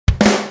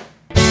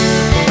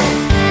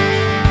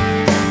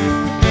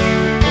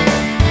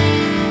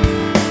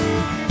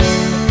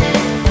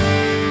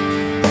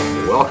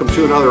welcome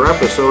to another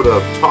episode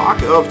of Talk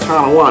of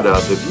Tonawanda.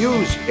 The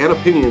views and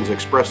opinions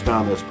expressed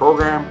on this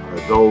program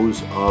are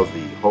those of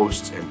the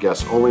hosts and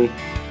guests only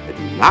and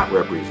do not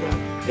represent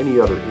any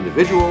other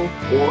individual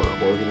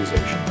or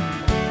organization.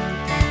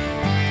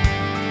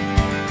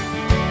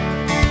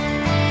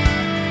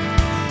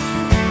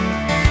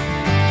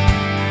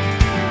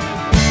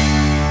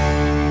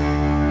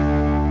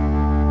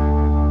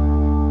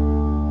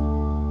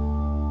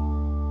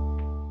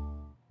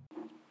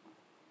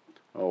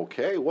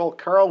 Okay, well,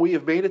 Carl, we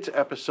have made it to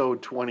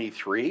episode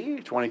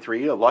 23.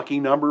 23, a lucky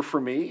number for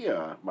me.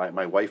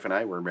 My wife and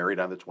I were married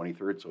on the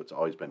 23rd, so it's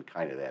always been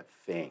kind of that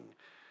thing.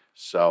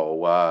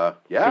 So,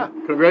 yeah.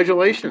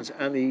 Congratulations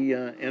on the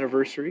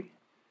anniversary.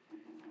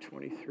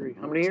 23.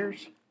 How many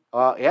years?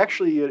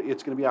 Actually,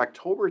 it's going to be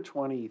October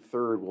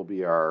 23rd will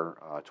be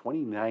our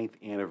 29th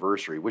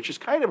anniversary, which is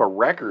kind of a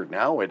record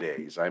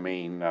nowadays. I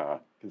mean,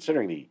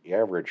 considering the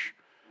average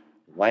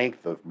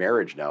length of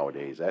marriage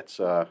nowadays, that's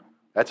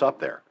up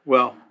there.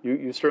 Well,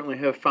 you certainly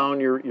have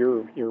found your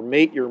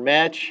mate, your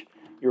match,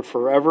 your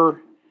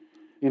forever.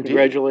 Indeed.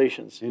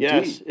 Congratulations. Indeed.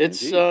 Yes,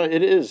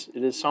 it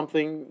is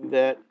something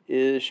that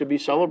should be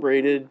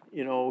celebrated,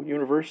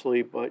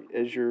 universally. But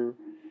as you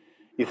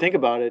think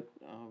about it,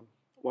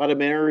 a lot of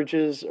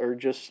marriages are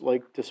just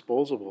like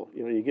disposable.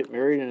 You get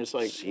married and it's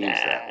like, Seems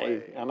that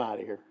way. I'm out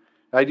of here.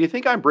 Do you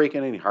think I'm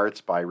breaking any hearts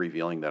by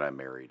revealing that I'm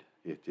married?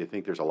 Do you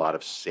think there's a lot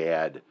of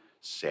sad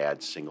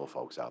single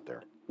folks out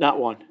there? Not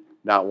one.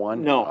 Not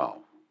one? No. Oh.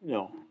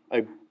 No.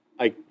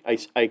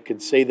 I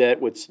could say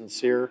that with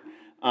sincere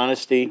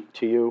honesty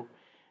to you.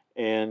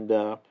 And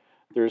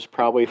there's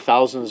probably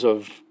thousands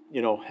of,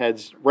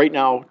 heads right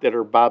now that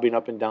are bobbing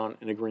up and down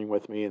and agreeing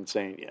with me and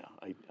saying, yeah,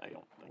 I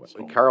don't think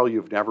so. Carl,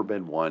 you've never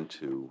been one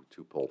to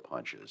pull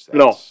punches.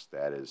 No.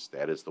 That is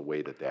the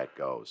way that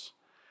goes.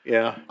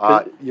 Yeah.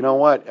 You know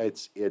what?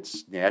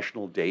 It's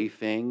National Day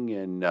thing,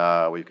 and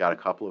we've got a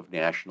couple of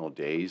national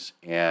days,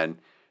 and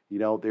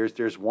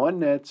there's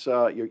one that's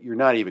you're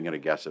not even going to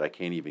guess it. I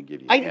can't even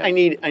give you a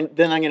hint.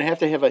 Then I'm going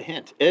to have a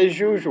hint. As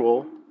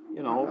usual,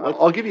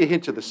 I'll give you a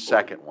hint to the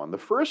second one. The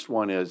first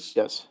one is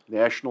yes.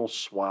 National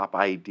Swap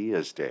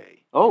Ideas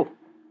Day. Oh,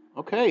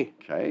 okay.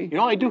 Okay.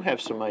 I do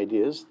have some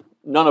ideas,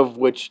 none of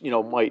which,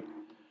 might,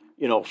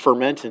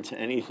 ferment into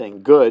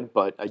anything good,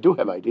 but I do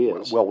have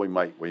ideas. Well, we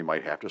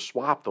might have to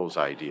swap those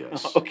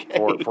ideas okay.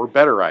 for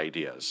better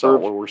ideas. So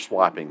we're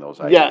swapping those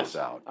ideas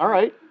out. All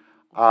right.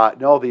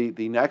 No,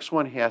 the next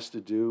one has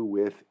to do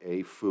with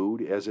a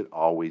food, as it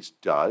always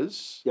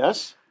does.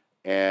 Yes.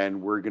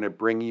 And we're going to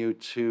bring you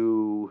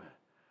to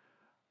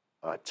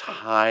a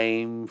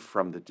time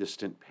from the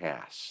distant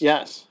past.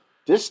 Yes.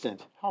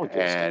 Distant? How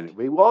distant?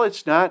 And,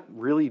 it's not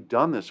really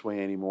done this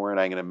way anymore, and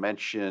I'm going to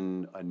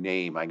mention a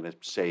name. I'm going to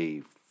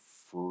say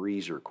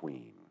Freezer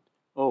Queen.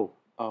 Oh,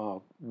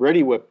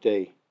 Ready Whip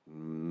Day.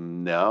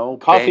 No.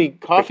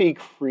 Coffee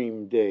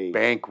Cream Day.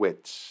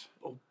 Banquet.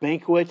 Oh,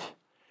 banquet?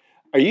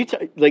 Are you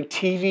like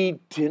TV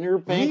dinner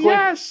banquet?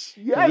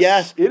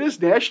 Yes. It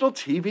is National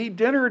TV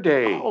Dinner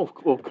Day. Oh,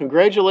 well,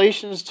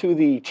 congratulations to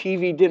the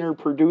TV dinner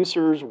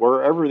producers,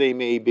 wherever they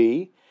may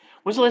be.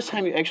 When's the last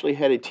time you actually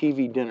had a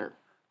TV dinner?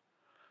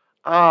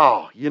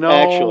 Oh,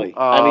 Actually,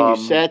 you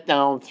sat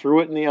down, threw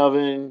it in the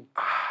oven,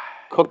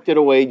 cooked it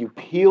away, you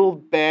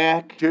peeled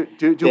back. Do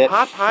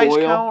pot pies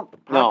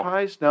count? Pot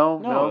pies?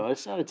 No,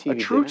 it's not a TV dinner. A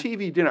true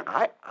TV dinner.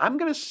 I'm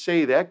going to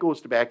say that goes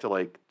back to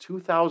like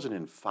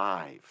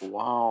 2005.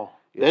 Wow.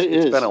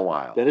 It's been a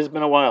while. That has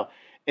been a while.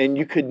 And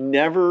you could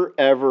never,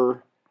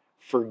 ever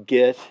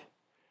forget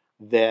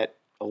that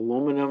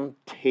aluminum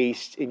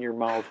taste in your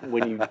mouth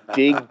when you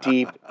dig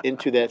deep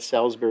into that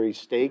Salisbury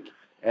steak.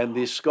 And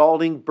the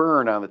scalding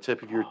burn on the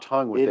tip of your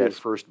tongue with that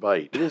first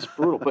bite. It is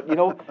brutal. But,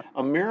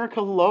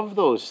 America loved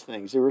those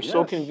things. They were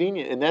so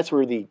convenient. And that's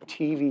where the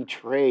TV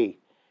tray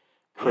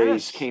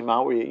craze came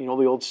out. Where, the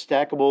old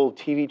stackable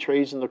TV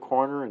trays in the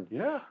corner. And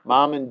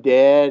Mom and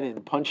Dad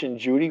and Punch and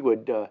Judy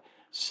would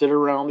sit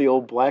around the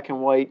old black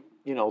and white,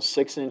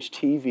 6-inch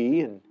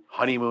TV and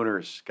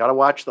Honeymooners. Got to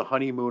watch the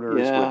Honeymooners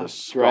with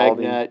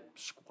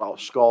a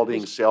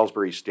scalding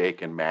Salisbury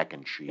steak and mac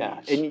and cheese.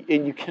 Yeah,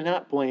 and you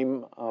cannot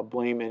blame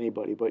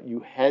anybody, but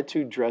you had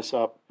to dress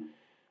up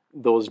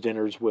those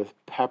dinners with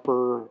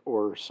pepper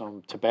or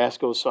some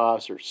Tabasco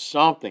sauce or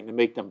something to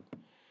make them,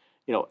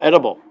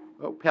 edible.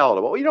 Oh,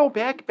 palatable.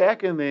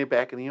 Back in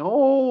the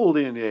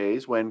olden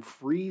days when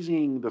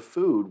freezing the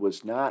food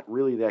was not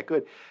really that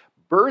good.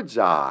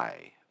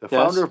 Birdseye, the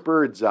founder of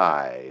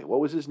Birdseye, what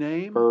was his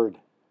name? Bird.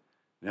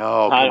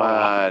 No,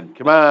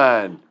 come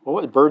on.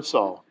 What was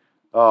Birdsall?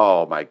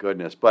 Oh my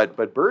goodness!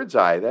 But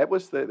Birdseye, that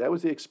was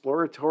the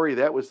exploratory.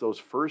 That was those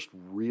first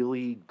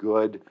really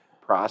good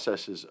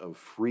processes of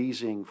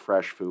freezing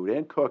fresh food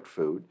and cooked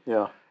food.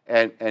 Yeah.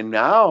 And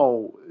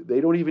now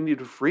they don't even need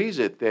to freeze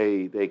it.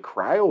 They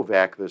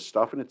cryovac this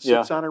stuff and it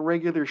sits on a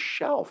regular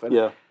shelf.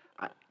 And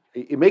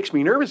it makes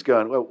me nervous.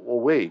 Going, well,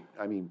 wait.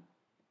 I mean,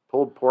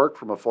 pulled pork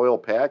from a foil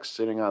pack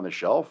sitting on the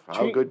shelf.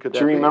 How good could that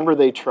be? Do you remember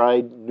they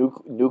tried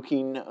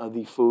nuking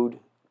the food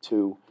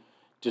to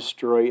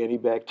destroy any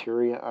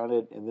bacteria on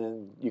it, and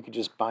then you could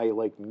just buy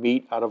like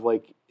meat out of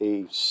like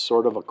a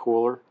sort of a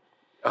cooler.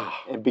 Oh.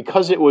 And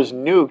because it was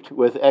nuked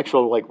with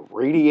actual like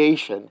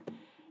radiation,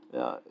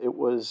 it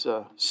was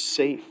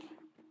safe.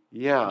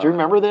 Yeah. Do you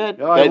remember that?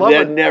 No, I love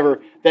it.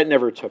 That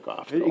never took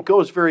off. It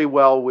goes very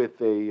well with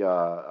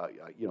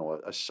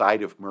a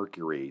side of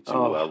mercury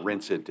to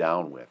rinse it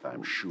down with,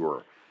 I'm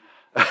sure.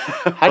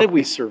 How did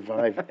we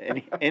survive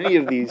any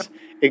of these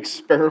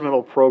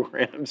experimental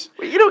programs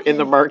in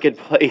the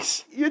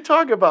marketplace? You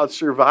talk about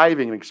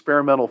surviving and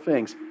experimental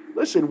things.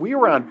 Listen, we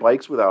were on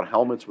bikes without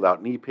helmets,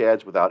 without knee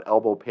pads, without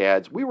elbow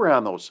pads. We were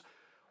on those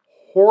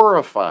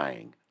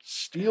horrifying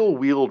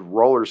steel-wheeled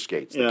roller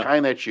skates, the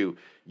kind that you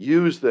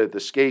use the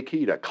skate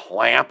key to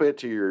clamp it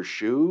to your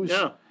shoes.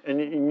 Yeah,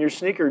 and your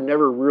sneaker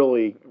never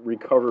really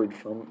recovered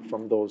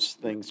from those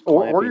things.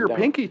 Or your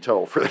pinky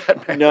toe, for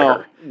that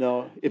matter.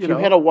 No. If you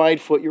had a wide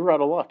foot, you were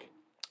out of luck.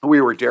 We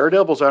were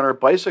daredevils on our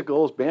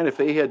bicycles. Man, if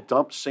they had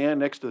dumped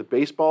sand next to the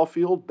baseball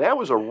field, that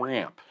was a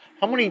ramp.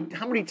 How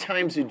many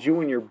times did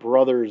you and your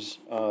brothers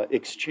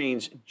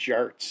exchange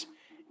jarts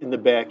in the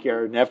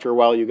backyard? And after a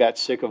while, you got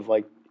sick of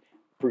like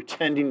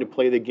pretending to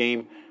play the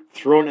game,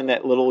 throwing in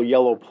that little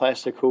yellow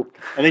plastic hoop,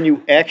 and then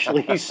you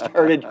actually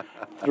started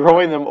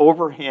throwing them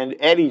overhand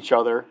at each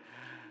other,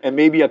 and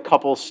maybe a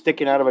couple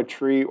sticking out of a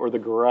tree or the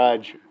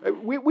garage.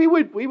 We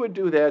would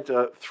do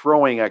that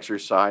throwing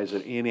exercise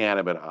at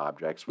inanimate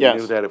objects. We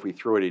knew that if we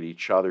threw it at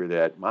each other,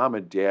 that Mom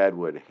and Dad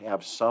would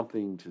have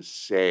something to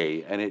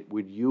say, and it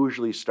would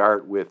usually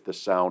start with the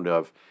sound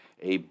of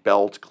a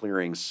belt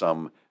clearing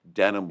some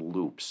denim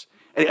loops.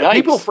 And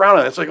people frown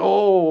at it. It's like,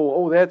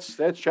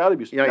 that's child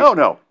abuse.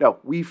 Yikes. No.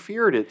 We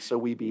feared it, so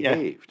we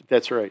behaved. Yeah,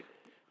 that's right.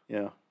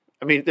 Yeah.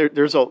 I mean,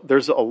 there's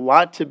a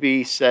lot to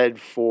be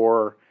said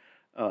for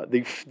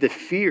the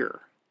fear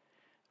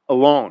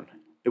alone.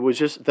 It was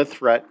just the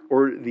threat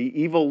or the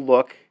evil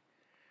look,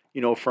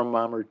 from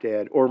Mom or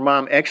Dad, or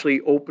Mom actually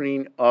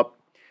opening up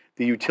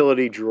the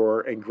utility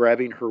drawer and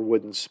grabbing her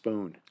wooden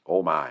spoon.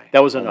 Oh my!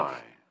 That was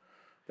enough.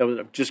 That was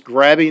enough. Just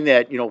grabbing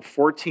that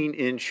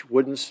 14-inch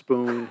wooden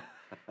spoon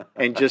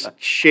and just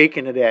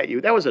shaking it at you.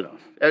 That was enough.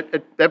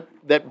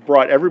 That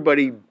brought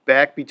everybody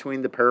back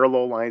between the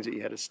parallel lines that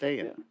you had to stay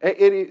in.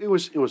 It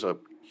was a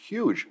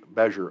huge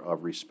measure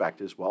of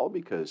respect as well,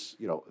 because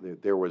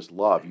there was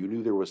love. You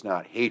knew there was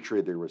not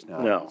hatred. There was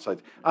not. No.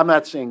 I'm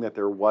not saying that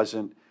there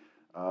wasn't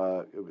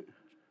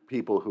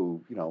people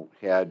who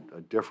had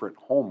a different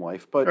home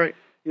life, but right.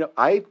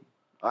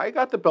 I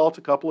got the belt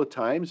a couple of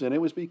times, and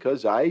it was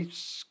because I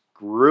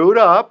screwed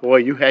up. Boy,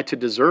 you had to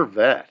deserve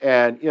that.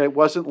 And it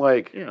wasn't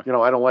like I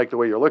don't like the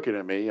way you're looking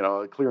at me.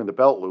 Clearing the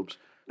belt loops.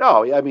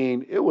 No, I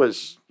mean it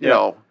was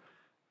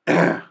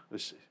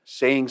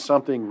saying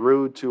something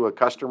rude to a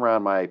customer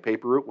on my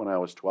paper route when I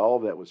was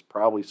 12. That was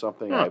probably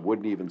something I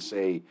wouldn't even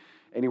say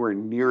anywhere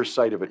near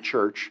sight of a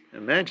church.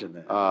 Imagine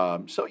that.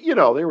 So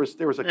there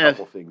was a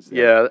couple things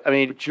there. Yeah, I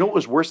mean, but what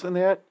was worse than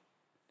that?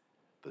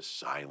 The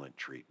silent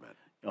treatment.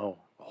 Oh,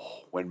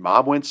 when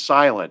Mom went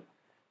silent,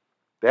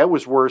 that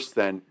was worse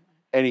than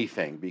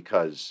anything,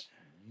 because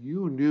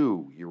you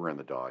knew you were in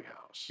the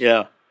doghouse.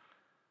 Yeah.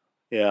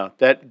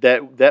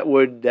 That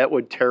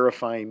would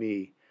terrify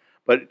me.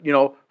 But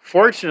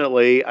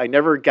fortunately, I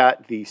never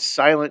got the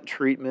silent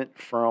treatment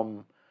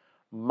from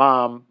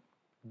Mom.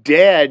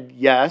 Dad,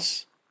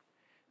 yes.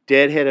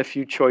 Dad had a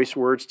few choice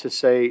words to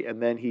say,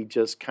 and then he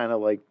just kind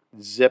of like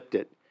zipped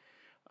it.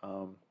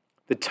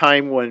 The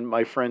time when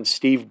my friend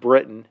Steve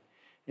Britton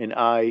and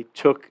I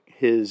took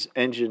his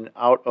engine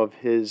out of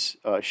his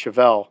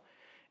Chevelle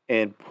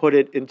and put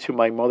it into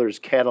my mother's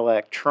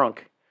Cadillac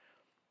trunk.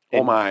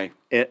 And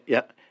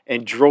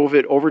drove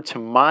it over to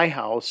my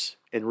house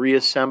and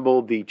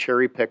reassembled the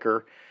cherry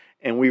picker.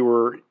 And we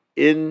were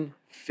in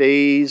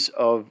phase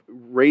of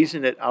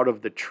raising it out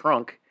of the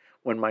trunk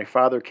when my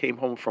father came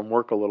home from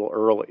work a little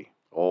early.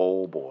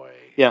 Oh, boy.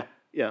 Yeah.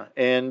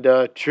 And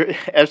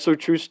absolute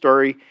true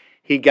story.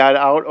 He got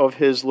out of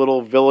his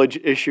little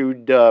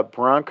village-issued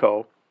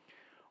Bronco,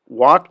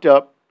 walked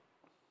up,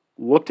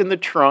 looked in the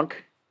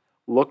trunk,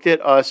 looked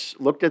at us,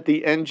 looked at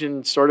the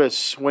engine sort of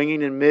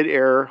swinging in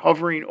midair,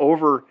 hovering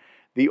over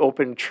the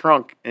open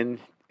trunk, and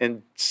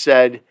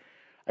said,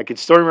 I can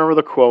still remember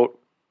the quote,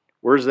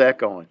 "Where's that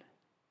going?"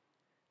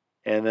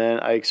 And then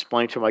I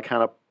explained to him, I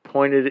kind of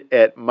pointed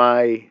at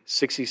my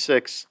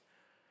 66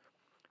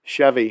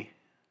 Chevy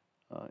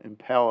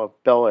Impala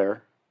Bel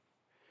Air,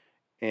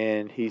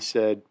 and he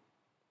said,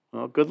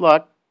 well, good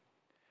luck.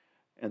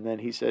 And then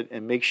he said,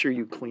 and make sure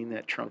you clean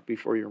that trunk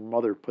before your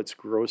mother puts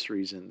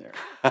groceries in there.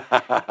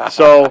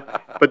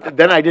 But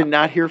then I did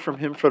not hear from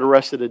him for the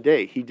rest of the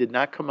day. He did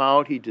not come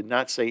out. He did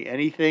not say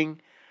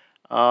anything.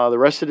 The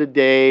rest of the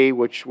day,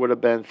 which would have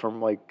been from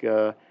like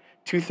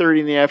 2:30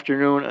 in the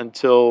afternoon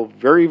until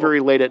very, very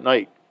late at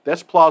night.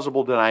 That's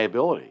plausible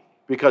deniability.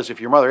 Because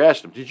if your mother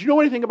asked him, did you know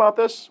anything about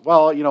this?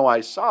 Well,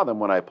 I saw them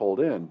when I pulled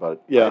in,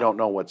 but I don't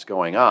know what's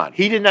going on.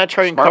 He did not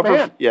try and Smart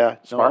cover. Man.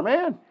 Smart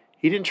man.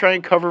 He didn't try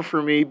and cover for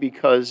me,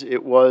 because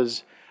it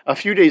was a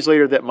few days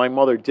later that my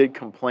mother did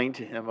complain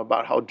to him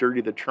about how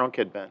dirty the trunk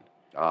had been.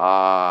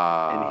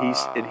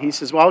 And he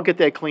says, well, I'll get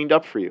that cleaned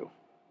up for you.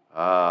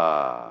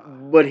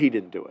 But he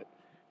didn't do it.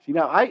 See,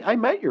 now, I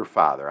met your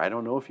father. I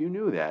don't know if you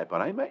knew that,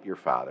 but I met your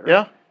father.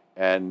 Yeah.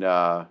 And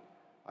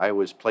I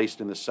was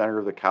placed in the center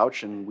of the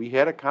couch, and we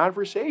had a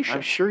conversation.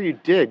 I'm sure you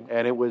did.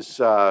 And it was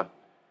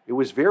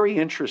very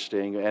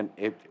interesting,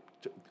 and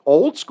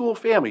old school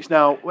families.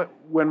 Now,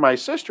 when my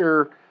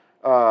sister,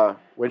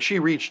 when she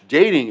reached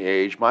dating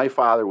age, my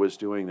father was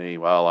doing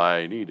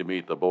I need to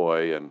meet the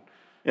boy, and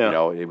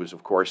it was,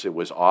 of course, it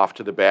was off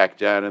to the back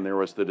den, and there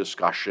was the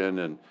discussion,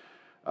 and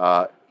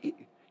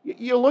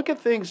you look at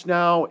things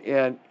now,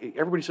 and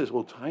everybody says,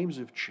 well, times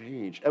have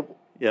changed.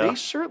 Yeah. They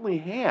certainly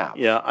have.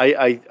 Yeah,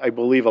 I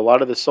believe a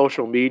lot of the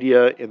social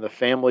media in the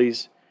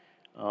families,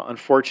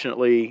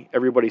 unfortunately,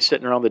 everybody's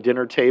sitting around the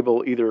dinner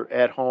table, either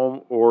at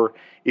home or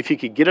if you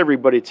could get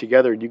everybody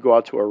together and you go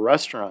out to a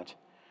restaurant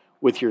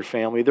with your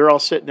family, they're all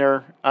sitting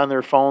there on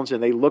their phones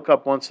and they look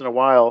up once in a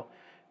while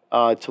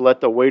to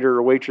let the waiter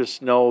or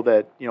waitress know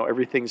that,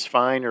 everything's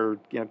fine, or,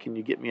 can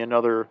you get me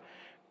another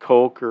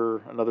Coke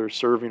or another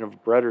serving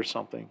of bread or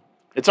something.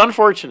 It's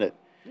unfortunate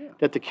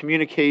that the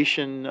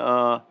communication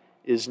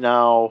is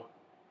now,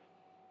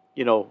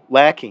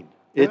 lacking.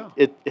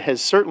 It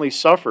has certainly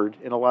suffered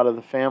in a lot of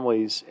the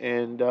families,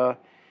 and go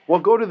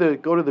to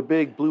the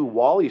big blue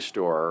Wally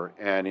store,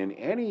 and in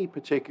any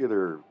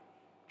particular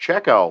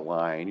checkout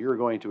line, you're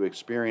going to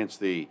experience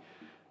the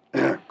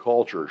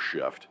culture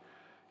shift.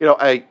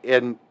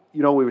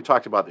 We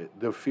talked about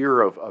the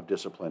fear of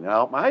discipline.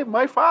 Now,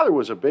 my father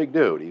was a big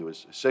dude. He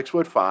was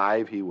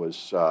 6'5".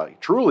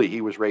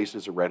 He was raised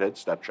as a redhead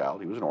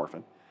stepchild. He was an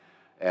orphan,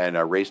 and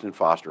raised in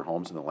foster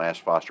homes. And the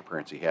last foster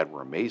parents he had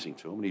were amazing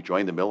to him. And he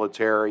joined the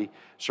military,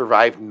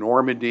 survived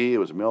Normandy. He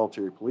was a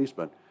military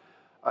policeman.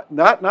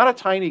 Not a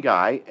tiny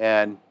guy,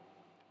 and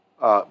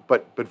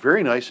but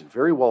very nice and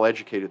very well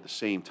educated at the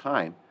same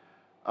time.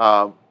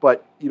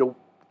 But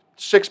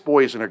 6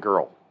 boys and a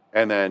girl.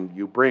 And then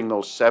you bring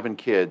those 7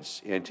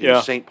 kids into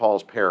St.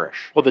 Paul's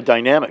Parish. Well, the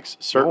dynamics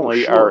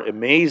certainly are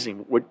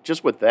amazing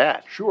just with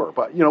that. Sure,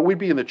 but we'd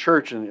be in the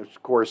church, and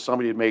of course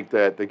somebody would make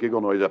the giggle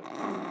noise up,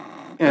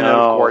 and then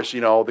of course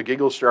the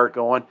giggles start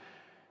going.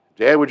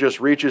 Dad would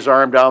just reach his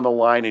arm down the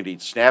line, and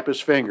he'd snap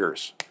his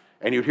fingers,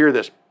 and you'd hear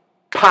this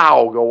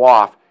pow go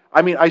off.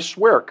 I mean, I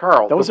swear,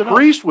 Carl, the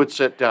priest would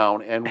sit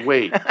down and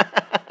wait.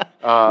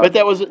 But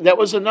that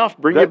was enough.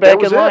 Bring you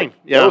back in line.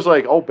 Yeah. It was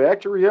like, back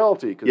to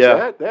reality.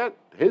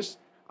 Because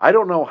I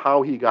don't know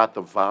how he got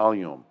the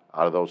volume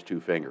out of those 2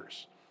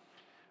 fingers.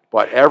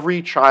 But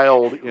every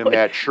child in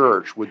that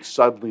church would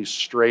suddenly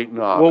straighten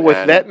up. Well,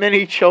 with that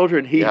many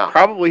children, he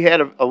probably had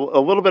a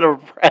little bit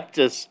of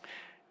practice.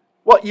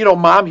 Well,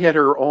 Mom had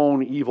her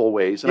own evil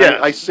ways. And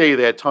I say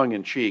that tongue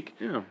in cheek.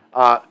 Yeah.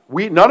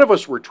 None of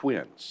us were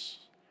twins,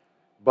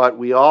 but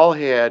we all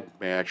had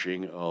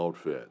matching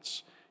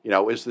outfits.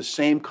 It's the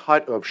same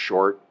cut of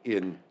short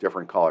in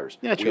different colors.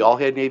 Yeah, we all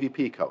had navy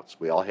pea coats.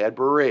 We all had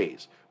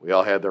berets. We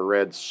all had the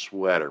red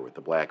sweater with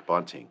the black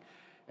bunting.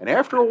 And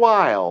after a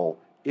while,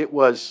 it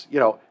was,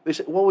 they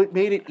said, well, it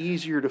made it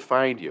easier to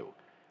find you.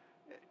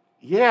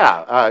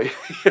 Yeah.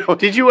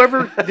 Did you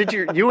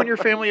and your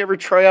family ever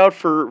try out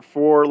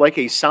for like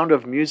a Sound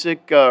of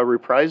Music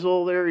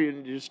reprisal there?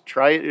 You just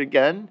try it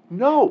again?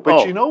 No,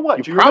 but you know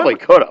what? You probably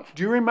could have.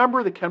 Do you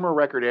remember the Kenmore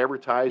Record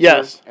Advertiser?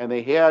 Yes. And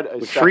they had a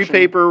section, free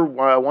paper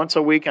once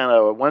a week on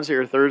a Wednesday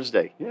or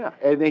Thursday. Yeah,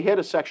 and they had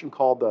a section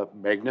called the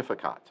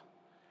Magnificat.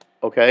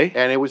 Okay.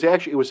 And it was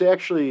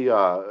actually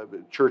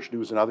church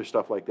news and other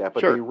stuff like that.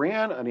 But they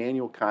ran an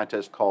annual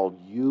contest called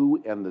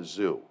You and the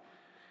Zoo.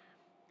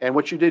 And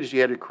what you did is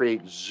you had to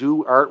create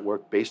zoo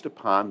artwork based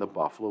upon the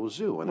Buffalo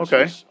Zoo. And this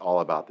was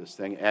all about this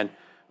thing. And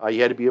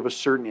you had to be of a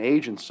certain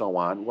age and so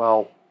on.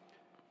 Well,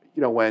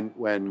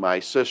 when my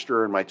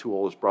sister and my 2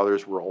 oldest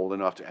brothers were old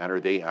enough to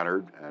enter, they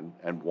entered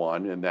and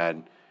won. And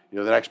then,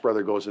 the next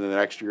brother goes into the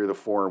next year, the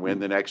 4 win.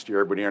 The next year,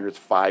 everybody enters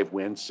 5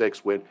 win,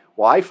 6 win.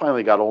 Well, I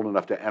finally got old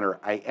enough to enter.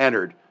 I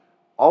entered.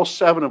 All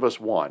 7 of us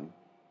won.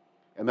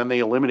 And then they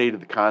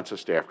eliminated the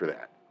contest after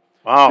that.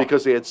 Wow.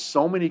 Because they had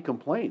so many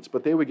complaints,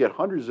 but they would get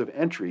hundreds of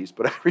entries.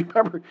 But I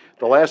remember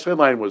the last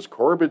headline was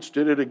Corbett's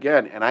did it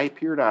again, and I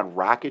appeared on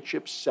Rocket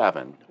Ship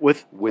 7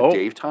 with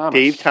Dave Thomas.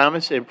 Dave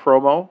Thomas in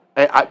Promo?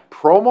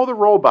 Promo the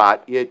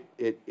robot, it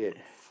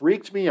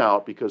freaked me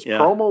out because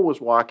Promo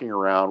was walking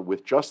around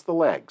with just the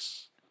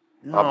legs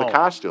of the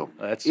costume.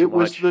 It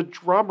was the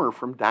drummer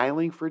from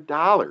Dialing for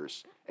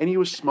Dollars, and he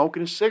was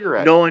smoking a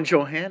cigarette. Nolan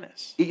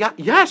Johannes.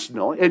 Yes,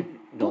 Nolan.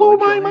 It blew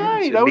my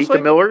mind. I was Meet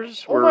the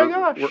Millers. My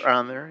gosh. We're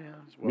on there, yeah.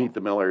 Well. Meet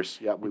the Millers.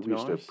 Yeah, we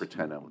used to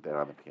pretend that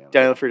on the piano.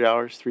 Dial for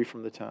Dollars, 3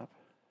 from the Top.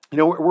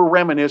 We're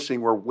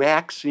reminiscing. We're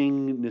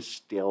waxing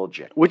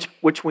nostalgic.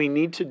 Which we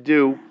need to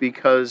do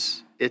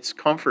because it's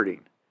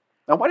comforting.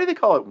 Now, why do they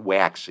call it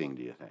waxing,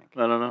 do you think?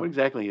 I don't know. What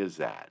exactly is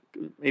that?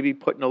 Maybe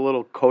putting a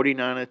little coating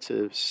on it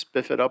to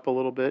spiff it up a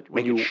little bit.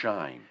 Make it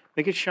shine.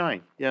 Make it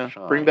shine. Yeah.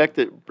 Shine. Bring back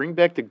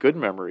the good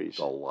memories.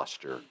 The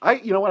luster.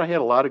 You know what? I had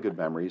a lot of good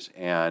memories,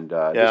 and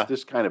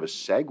this kind of a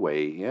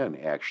segue in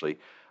actually.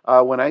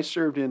 When I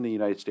served in the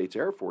United States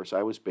Air Force,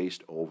 I was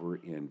based over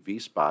in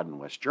Wiesbaden,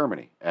 West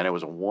Germany, and it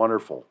was a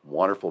wonderful,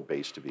 wonderful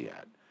base to be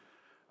at.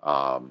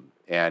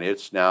 And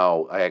it's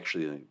now,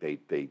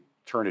 they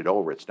turned it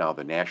over. It's now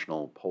the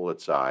National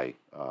Polizei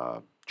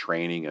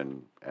Training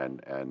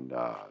and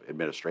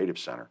Administrative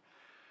Center.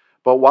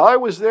 But while I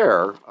was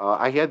there,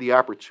 I had the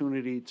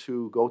opportunity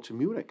to go to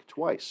Munich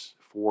twice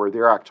for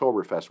their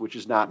Oktoberfest, which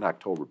is not in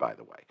October, by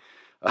the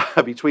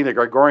way. Between the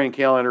Gregorian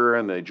calendar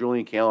and the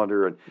Julian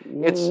calendar,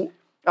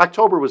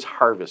 October was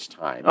harvest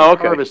time. Oh,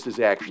 okay. Harvest is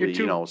actually,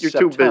 you're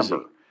September. Too busy.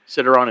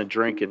 Sit around and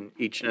drink and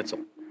eat schnitzel.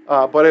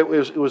 But it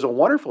was a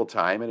wonderful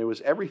time, and it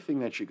was everything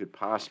that you could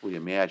possibly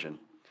imagine.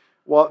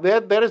 Well,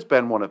 that has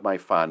been one of my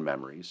fond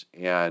memories,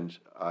 and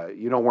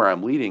you know where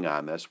I'm leading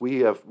on this. We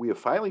have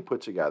finally put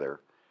together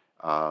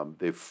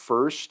the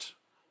first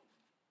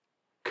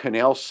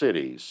Canal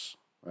Cities.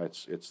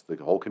 It's the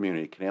whole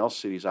community. Canal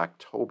Cities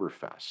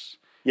Oktoberfest.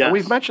 Yes, and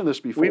we've mentioned this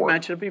before. We've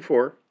mentioned it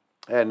before.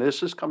 And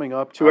this is coming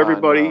up to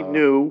everybody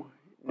new.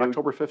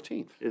 October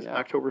 15th. Is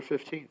October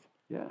 15th.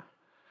 Yeah.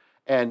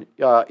 And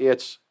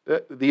it's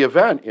the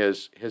event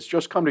has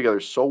just come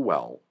together so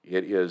well.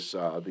 It is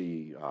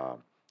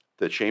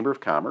the Chamber of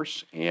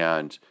Commerce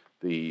and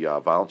the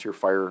volunteer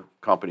fire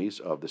companies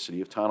of the city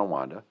of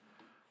Tonawanda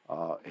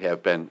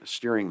have been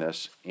steering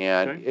this,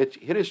 and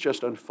it has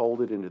just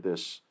unfolded into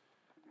this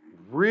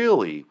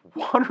really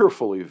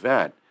wonderful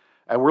event.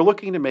 And we're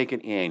looking to make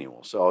it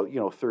annual,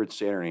 so third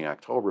Saturday in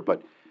October,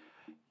 but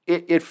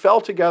it fell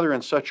together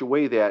in such a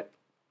way that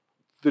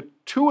the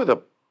two of the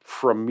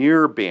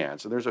premier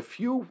bands, and there's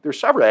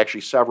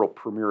several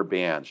premier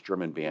bands,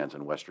 German bands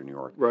in Western New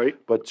York. Right.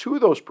 But two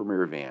of those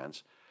premier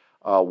bands,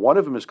 one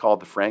of them is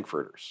called the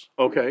Frankfurters.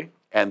 Okay.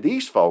 And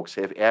these folks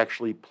have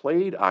actually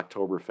played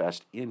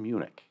Oktoberfest in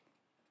Munich.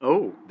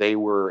 Oh. They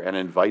were an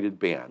invited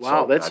band.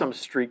 Wow, that's some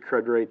street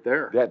cred right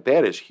there.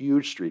 That is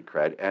huge street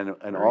cred.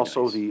 And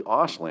also nice. The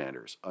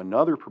Auslanders,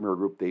 another premier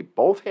group, they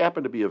both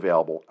happen to be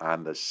available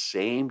on the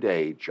same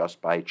day just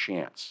by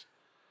chance.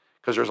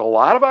 Because there's a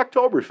lot of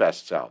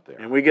Oktoberfests out there.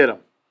 And we get them.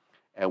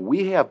 And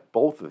we have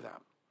both of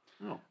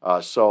them.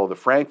 Oh. So the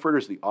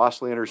Frankfurters, the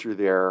Auslanders are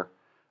there.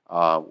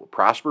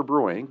 Prosper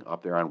Brewing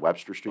up there on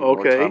Webster Street,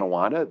 North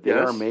Tonawanda, they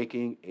are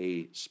making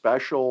a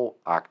special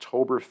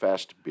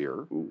Oktoberfest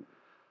beer,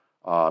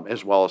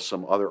 as well as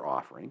some other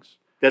offerings.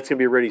 That's going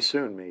to be ready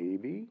soon,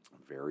 maybe?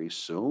 Very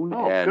soon.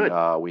 Oh, and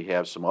good. We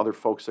have some other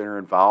folks that are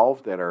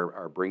involved that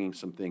are bringing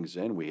some things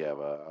in. We have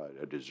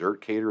a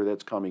dessert caterer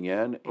that's coming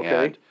in.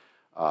 Okay.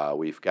 And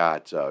we've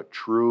got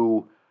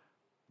true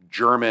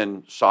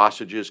German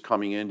sausages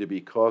coming in to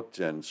be cooked.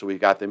 And so we've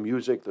got the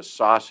music, the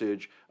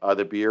sausage,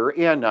 the beer,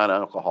 and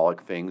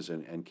non-alcoholic things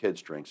and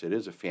kids' drinks. It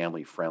is a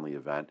family-friendly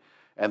event.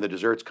 And the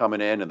desserts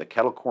coming in and the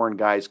kettle corn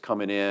guys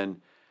coming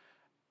in.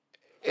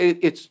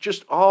 It's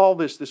just all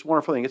this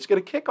wonderful thing. It's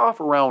going to kick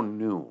off around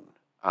noon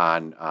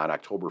on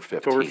October 15th.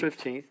 October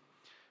 15th.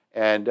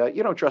 And,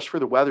 just for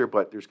the weather,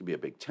 but there's going to be a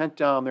big tent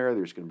down there.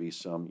 There's going to be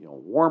some,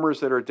 warmers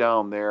that are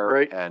down there.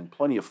 Right. And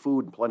plenty of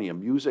food and plenty of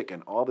music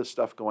and all this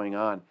stuff going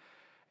on.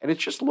 And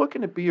it's just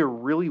looking to be a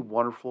really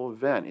wonderful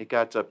event. It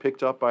got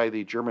picked up by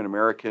the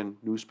German-American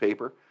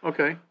newspaper.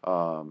 Okay.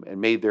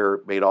 And made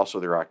also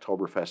their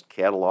Oktoberfest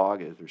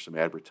catalog. There's some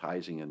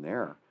advertising in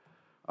there.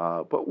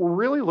 But we're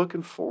really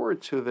looking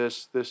forward to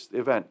this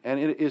event. And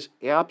it is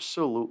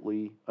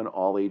absolutely an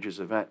all-ages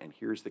event. And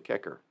here's the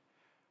kicker.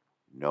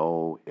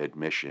 No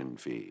admission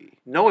fee.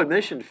 No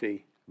admission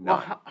fee? No.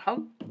 Well,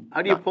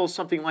 how do you pull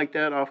something like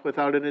that off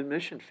without an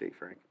admission fee,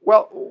 Frank?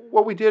 Well,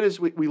 what we did is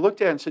we looked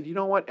at it and said, you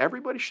know what?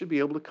 Everybody should be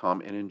able to come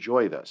and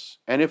enjoy this.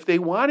 And if they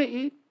want to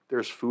eat,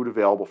 there's food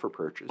available for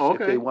purchase.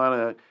 Okay. If they want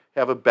to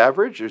have a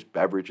beverage, there's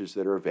beverages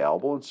that are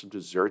available and some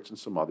desserts and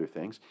some other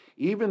things.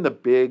 Even the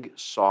big,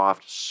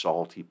 soft,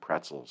 salty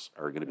pretzels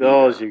are going to be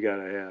Those there. you got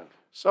to have.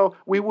 So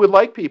we would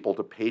like people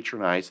to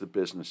patronize the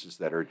businesses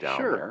that are down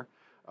Sure. there.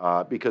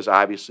 Because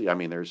obviously, I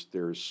mean, there's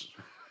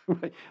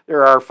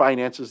there are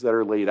finances that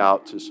are laid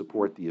out to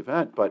support the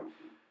event. But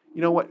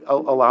you know what?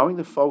 Allowing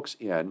the folks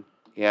in,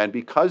 and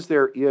because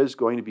there is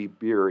going to be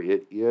beer,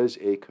 it is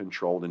a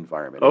controlled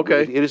environment.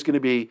 Okay. It is going to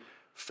be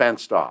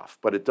fenced off,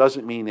 but it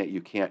doesn't mean that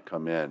you can't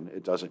come in.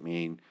 It doesn't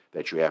mean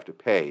that you have to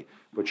pay,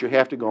 but you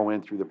have to go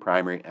in through the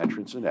primary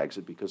entrance and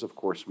exit because, of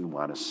course, we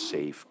want a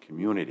safe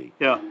community.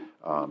 Yeah.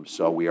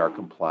 So we are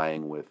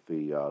complying with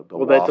the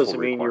Well, that lawful doesn't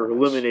mean you're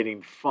requirements.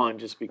 eliminating fun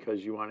just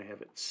because you want to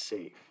have it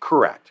safe.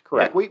 Correct.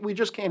 Yeah. We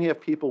just can't have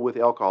people with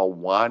alcohol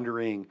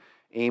wandering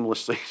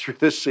aimlessly through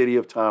the city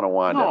of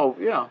Tonawanda. No,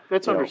 yeah,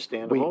 that's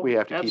understandable. We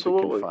have to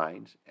Absolutely. keep it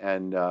confined.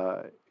 And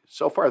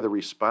so far, the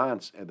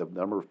response and the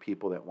number of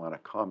people that want to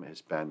come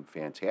has been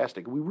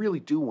fantastic. We really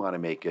do want to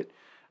make it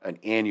an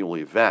annual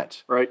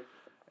event. Right.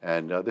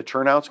 And the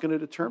turnout's going to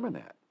determine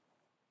that.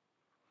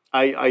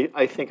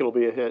 I think it'll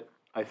be a hit.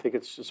 I think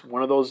it's just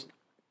one of those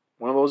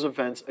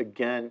events,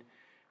 again,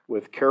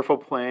 with careful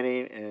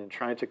planning and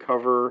trying to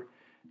cover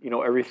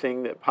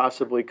everything that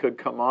possibly could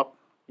come up.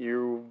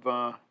 You've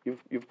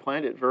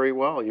planned it very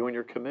well, you and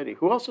your committee.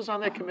 Who else is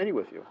on that committee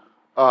with you?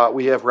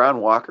 We have Ron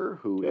Walker,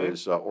 who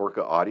is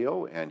Orca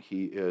Audio, and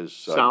he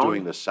is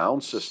doing the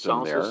sound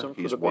system there.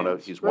 He's one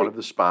of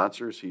the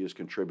sponsors. He has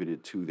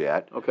contributed to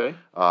that. Okay.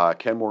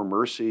 Kenmore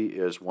Mercy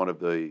is one of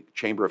the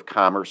Chamber of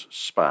Commerce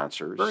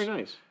sponsors. Very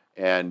nice.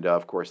 And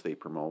of course, they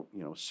promote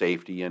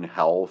safety and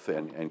health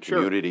and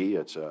community.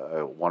 Sure. It's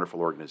a wonderful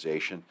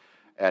organization,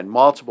 and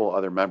multiple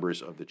other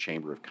members of the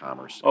Chamber of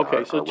Commerce.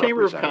 Okay, so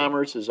Chamber of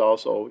Commerce is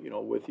also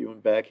with you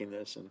and backing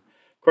this, and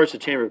of course the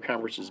Chamber of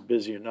Commerce is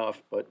busy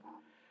enough, but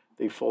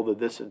they folded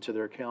this into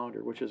their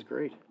calendar, which is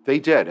great. They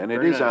did, and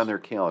it is on their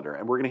calendar.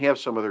 And we're going to have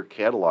some of their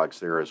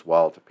catalogs there as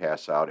well to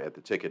pass out at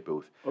the ticket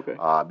booth. Okay.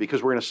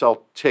 Because we're going to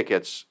sell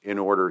tickets in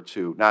order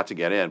to, not to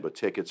get in, but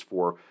tickets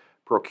for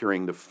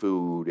procuring the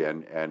food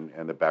and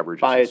the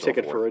beverages. Buy a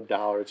ticket for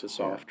 $1, it's a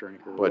soft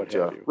drink or what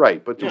have you.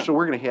 Right, but so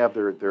we're going to have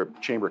their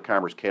Chamber of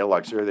Commerce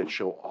catalogs there that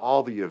show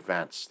all the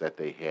events that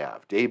they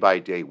have, day by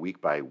day,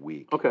 week by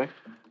week. Okay.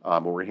 We're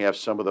going to have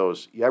some of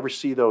those. You ever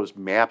see those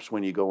maps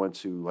when you go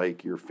into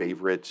like your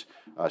favorite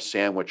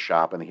sandwich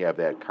shop and they have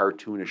that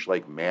cartoonish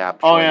like map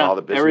showing all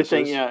the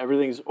businesses?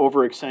 Everything's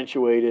over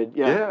accentuated.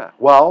 Yeah.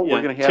 Well,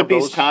 we're going to have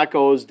Tippy's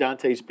Tacos,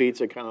 Dante's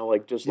Pizza, kind of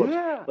like just looks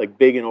like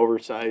big and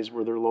oversized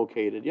where they're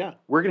located. Yeah.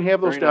 We're going to have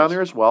those down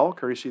there as well,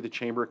 courtesy of the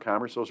Chamber of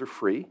Commerce. Those are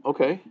free.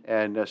 Okay.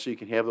 And so you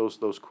can have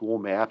those cool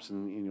maps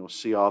and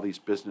see all these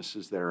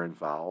businesses that are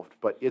involved.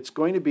 But it's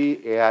going to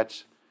be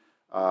at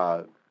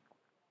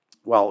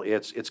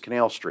it's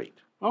Canal Street.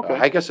 Okay.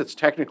 I guess it's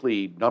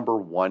technically number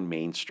 1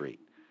 Main Street,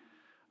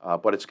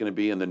 but it's going to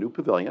be in the new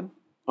pavilion.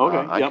 Okay.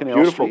 On Canal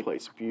Beautiful Street.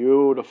 place.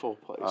 Beautiful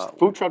place.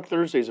 Food Truck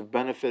Thursdays have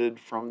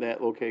benefited from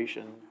that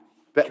location.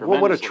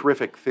 What a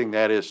terrific thing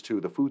that is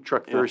too. The Food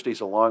Truck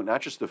Thursdays along, not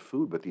just the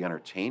food, but the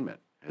entertainment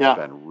has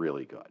been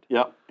really good.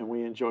 Yep, and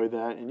we enjoy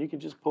that. And you can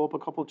just pull up a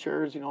couple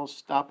chairs,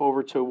 stop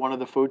over to one of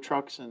the food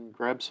trucks and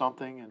grab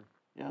something and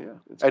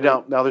And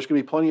now there's going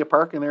to be plenty of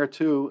parking there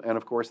too, and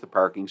of course the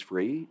parking's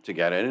free. To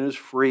get in is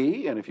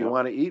free, and if you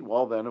want to eat,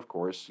 well then of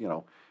course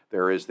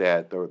there is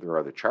that. There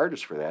are the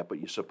charges for that, but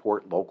you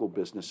support local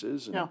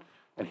businesses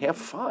and have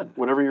fun.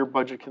 Whatever your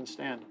budget can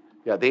stand.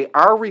 Yeah, they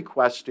are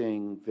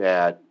requesting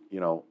that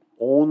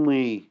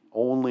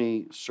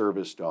only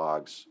service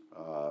dogs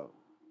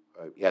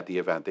at the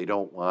event. They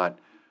don't want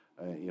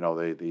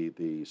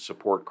the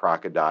support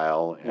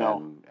crocodile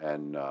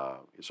and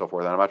so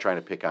forth. And I'm not trying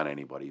to pick on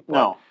anybody. But,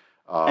 no.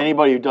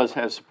 Anybody who does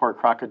have support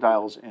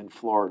crocodiles in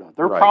Florida,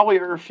 there probably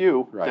are a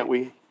few that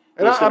we.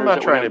 And I'm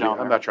not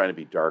trying to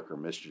be dark or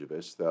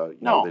mischievous.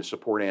 They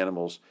support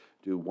animals,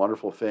 do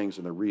wonderful things,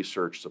 and the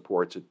research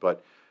supports it.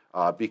 But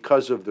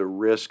because of the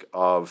risk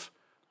of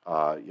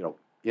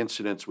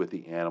incidents with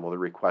the animal, they're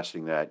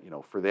requesting that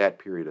for that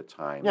period of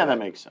time. Yeah, that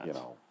makes sense.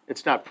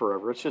 It's not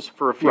forever. It's just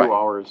for a few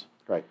hours.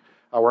 Right.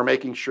 We're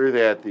making sure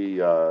that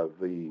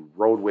the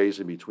roadways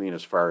in between,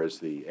 as far as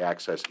the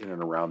access in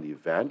and around the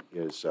event,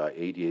 is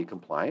ADA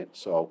compliant.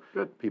 So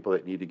people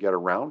that need to get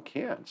around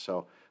can.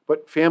 So,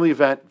 but family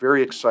event,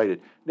 very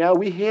excited. Now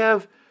we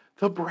have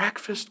the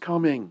breakfast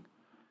coming.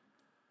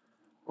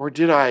 Or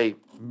did I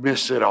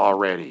miss it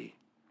already?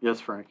 Yes,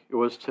 Frank. It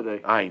was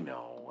today. I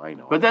know.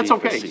 But that's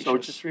okay. Facetious. So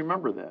just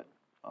remember that.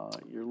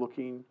 You're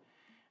looking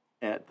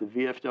at the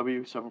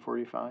VFW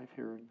 745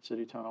 here in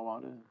City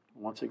Tonawanda.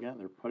 Once again,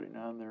 they're putting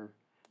on their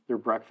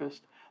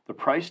breakfast. The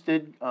price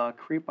did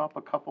creep up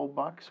a couple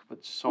bucks, but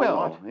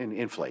what? In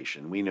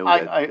inflation, we know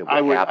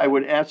I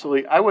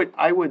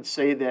would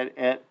say that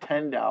at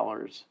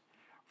 $10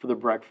 for the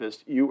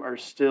breakfast, you are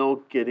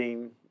still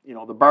getting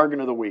the bargain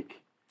of the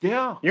week.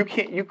 Yeah. You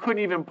couldn't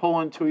even pull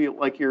into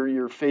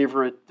your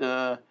favorite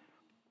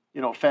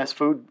fast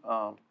food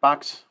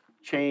box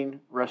chain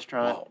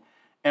restaurant,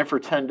 and for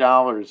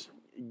 $10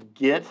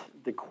 get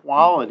the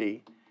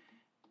quality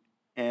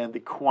and the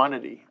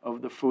quantity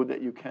of the food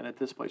that you can at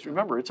this place.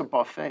 Remember, it's a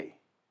buffet.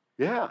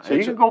 Yeah. So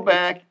you can go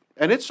back.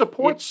 And it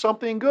supports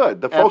something good.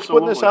 The folks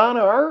putting this on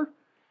are?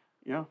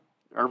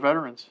 Our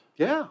veterans.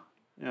 Yeah.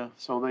 Yeah.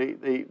 So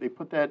they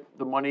put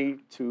the money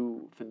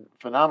to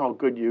phenomenal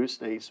good use.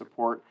 They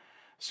support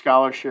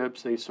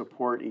scholarships. They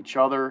support each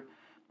other.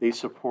 They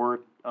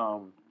support,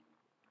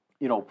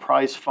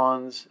 prize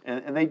funds.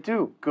 And they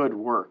do good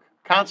work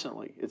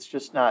constantly. It's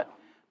just not,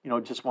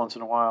 just once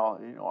in a while.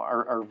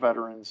 Our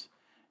veterans,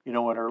 at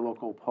our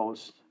local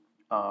post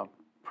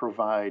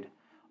provide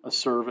a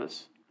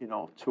service,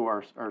 to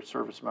our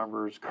service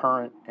members,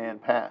 current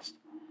and past.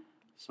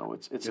 So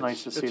it's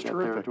nice to see that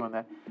they're doing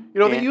that.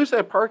 They use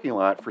that parking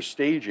lot for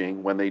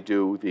staging when they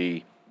do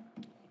the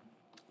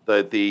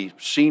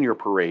senior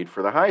parade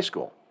for the high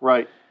school.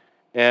 Right.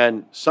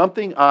 And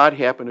something odd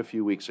happened a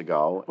few weeks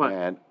ago. What?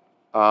 And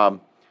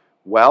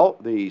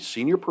the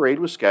senior parade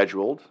was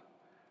scheduled.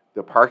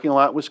 The parking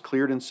lot was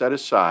cleared and set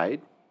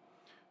aside.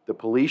 The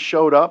police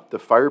showed up. The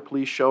fire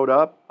police showed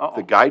up. Uh-oh.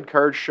 The guide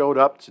cars showed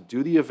up to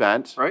do the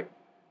event. Right.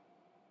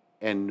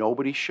 And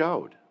nobody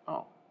showed.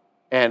 Oh.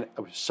 And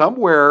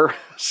somewhere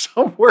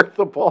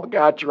the ball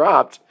got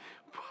dropped.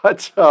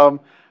 But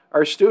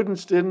our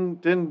students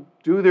didn't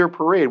do their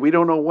parade. We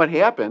don't know what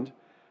happened,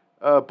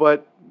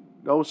 but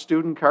no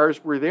student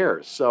cars were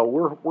there. So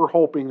we're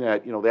hoping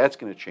that that's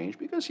going to change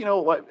because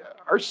like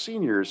our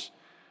seniors,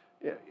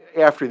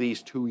 after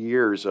these 2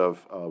 years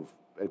of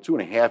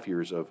 2.5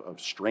 years of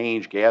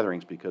strange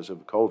gatherings because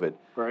of COVID,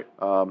 right?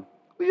 A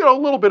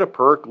little bit of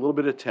perk, a little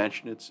bit of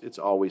tension. It's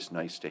always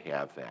nice to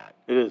have that.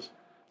 It is.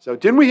 So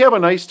didn't we have a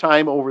nice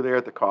time over there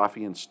at the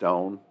Coffee and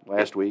Stone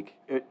last week?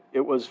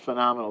 It was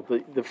phenomenal.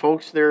 The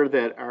folks there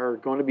that are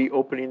going to be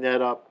opening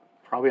that up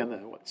probably on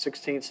the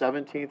 16th,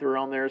 17th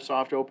around there,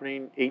 soft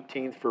opening,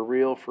 18th for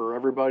real for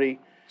everybody.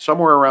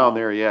 Somewhere around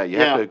there, yeah. You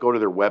have to go to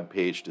their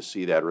webpage to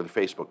see that, or the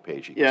Facebook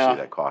page. You can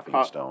see that Coffee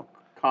and Stone.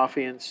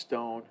 Coffee and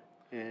Stone,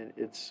 and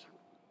it's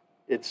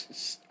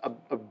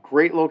a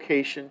great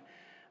location.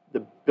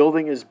 The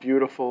building is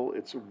beautiful.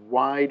 It's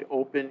wide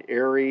open,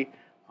 airy.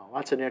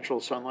 Lots of natural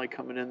sunlight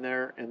coming in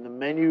there, and the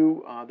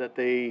menu that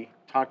they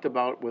talked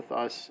about with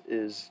us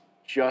is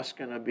just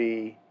going to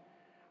be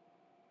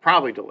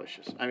probably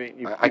delicious. I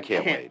mean, I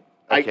can't wait.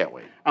 I can't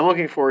wait. I'm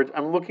looking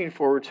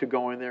forward to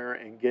going there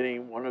and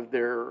getting one of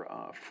their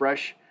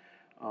fresh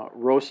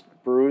roast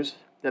brews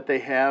that they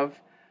have,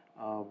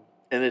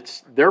 and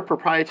it's their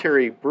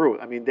proprietary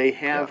brew. I mean, they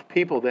have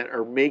people that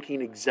are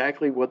making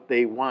exactly what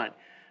they want,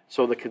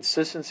 so the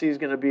consistency is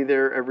going to be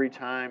there every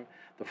time.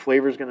 The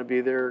flavor is going to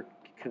be there.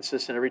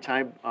 Consistent every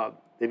time.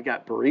 They've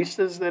got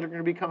baristas that are going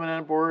to be coming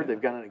on board. They've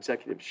got an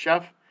executive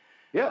chef.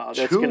 Yeah,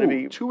 that's going to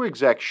be two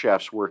exec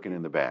chefs working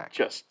in the back.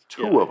 Just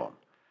two of them.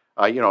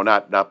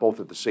 Not both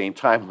at the same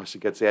time unless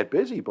it gets that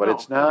busy. But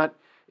it's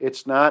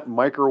not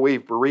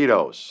microwave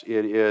burritos.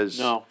 It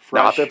is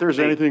fresh not that there's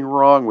anything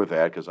wrong with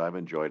that because I've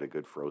enjoyed a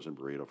good frozen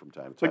burrito from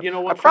time to time. But you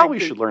know what? I probably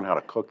should learn how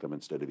to cook them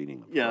instead of eating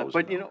them. Yeah,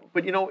 frozen,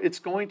 but it's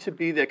going to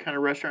be that kind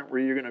of restaurant where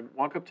you're going to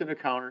walk up to the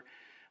counter,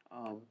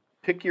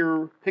 pick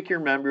your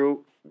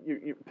menu.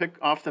 You pick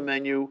off the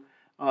menu.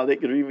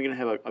 That you're even going to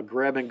have a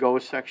grab and go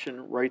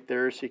section right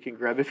there, so you can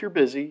grab if you're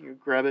busy. You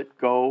grab it,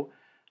 go.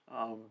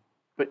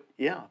 But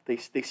yeah, they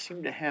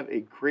seem to have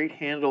a great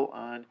handle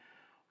on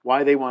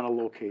why they want to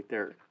locate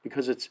there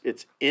because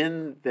it's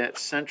in that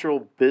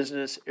central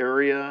business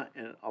area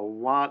and a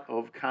lot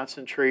of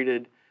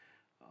concentrated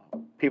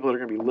people that are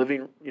going to be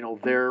living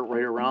there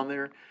right around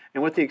there.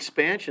 And with the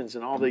expansions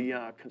and all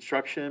the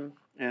construction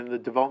and the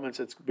developments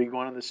that's been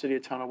going on in the city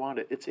of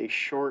Tonawanda, it's a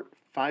short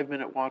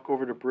 5-minute walk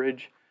over the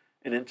bridge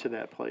and into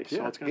that place. Yeah,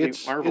 so it's going to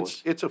be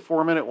marvelous. It's a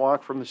 4-minute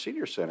walk from the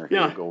senior center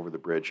here to go over the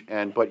bridge.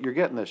 But you're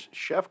getting this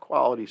chef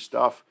quality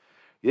stuff.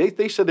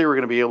 They said they were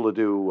going to be able to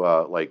do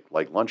like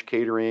lunch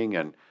catering,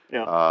 and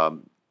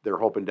they're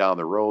hoping down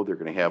the road they're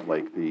going to have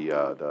like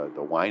the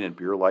wine and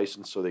beer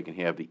license so they can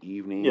have the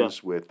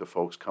evenings with the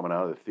folks coming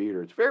out of the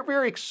theater. It's very,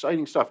 very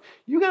exciting stuff.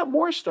 You got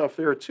more stuff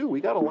there too.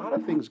 We got a lot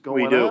of things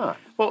going on.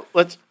 Well,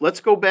 let's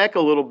go back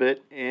a little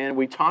bit, and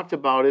we talked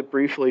about it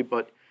briefly,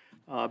 but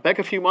back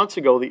a few months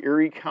ago, the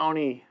Erie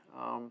County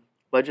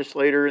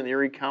legislator in the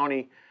Erie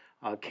County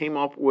came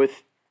up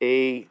with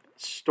a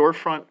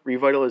storefront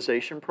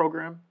revitalization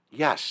program.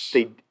 Yes.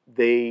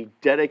 They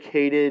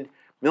dedicated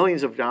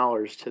millions of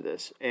dollars to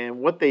this. And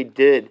what they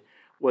did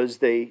was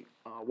they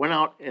went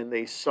out and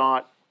they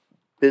sought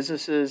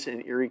businesses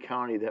in Erie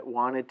County that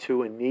wanted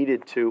to and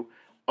needed to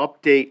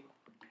update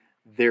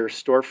their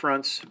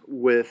storefronts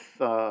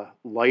with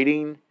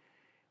lighting,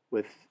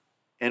 with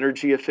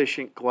energy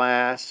efficient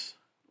glass,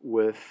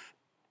 with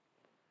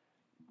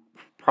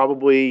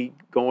probably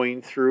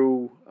going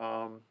through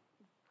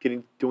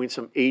doing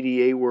some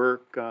ADA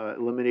work,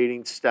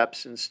 eliminating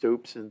steps and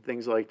stoops and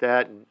things like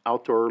that, and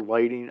outdoor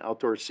lighting,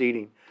 outdoor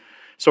seating.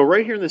 So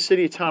right here in the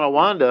city of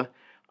Tonawanda,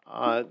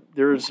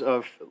 there's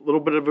a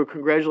little bit of a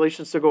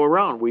congratulations to go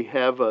around. We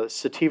have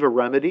Sativa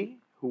Remedy,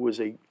 who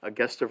was a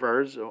guest of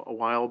ours a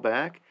while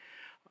back.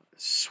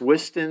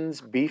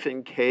 Swiston's Beef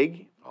and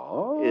Keg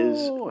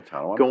is a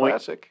Tonawanda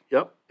classic.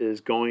 Yep,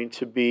 is going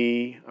to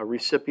be a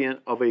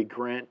recipient of a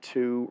grant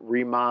to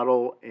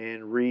remodel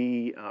and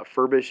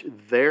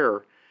refurbish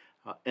their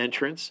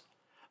entrance.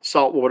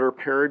 Saltwater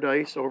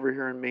Paradise over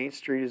here on Main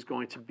Street is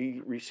going to be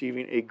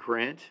receiving a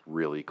grant.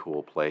 Really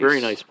cool place.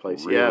 Very nice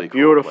place. Really cool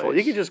beautiful. Place.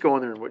 You can just go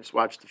in there and just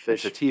watch the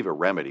fish. Sativa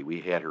Remedy.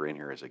 We had her in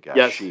here as a guest.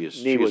 Yes, she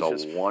is a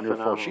wonderful.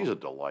 phenomenal. She's a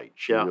delight.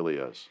 She really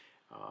is.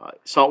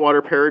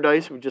 Saltwater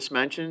Paradise, we just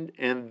mentioned,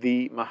 and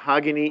the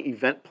Mahogany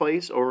Event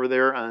Place over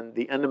there on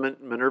the end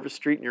of Minerva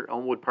Street near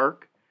Elmwood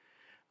Park.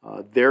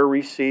 They're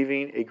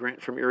receiving a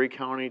grant from Erie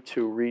County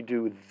to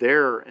redo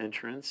their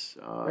entrance.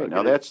 Right,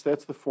 now that's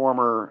the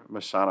former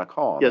Masonic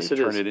Hall. Yes, They've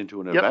it turned is. it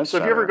into an event So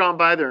center. have you ever gone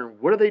by there and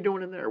what are they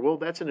doing in there? Well,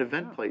 that's an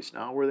event place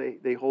now where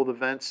they hold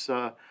events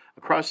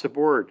across the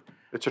board.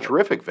 It's a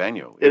terrific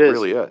venue. It is.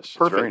 Really is. Perfect.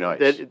 It's very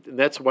nice.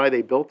 That's why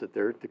they built it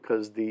there,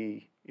 because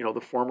the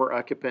former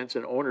occupants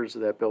and owners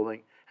of that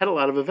building had a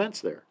lot of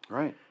events there.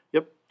 Right.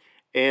 Yep.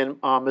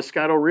 And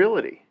Moscato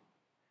Realty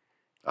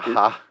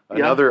Aha!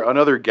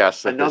 Another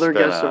guest. Another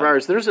guest of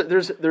ours. There's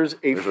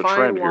a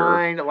fine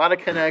line, a lot of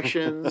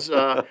connections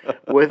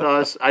with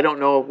us. I don't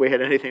know if we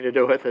had anything to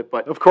do with it,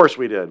 but of course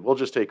we did. We'll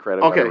just take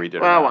credit whether we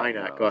did. Well, why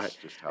not? Go ahead.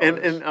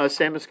 And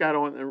Sam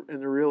Moscato in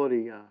the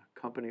realty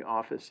company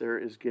office there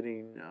is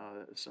getting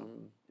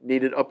some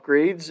needed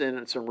upgrades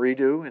and some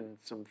redo and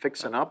some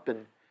fixing up.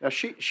 And now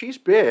she's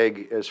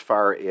big as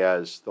far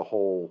as the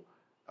whole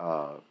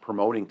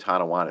promoting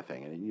Tonawanda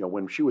thing. And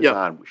when she was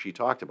on, she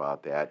talked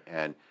about that.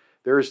 And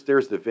there's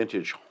the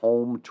vintage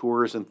home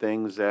tours and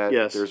things that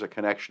there's a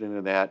connection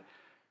into that.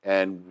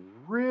 And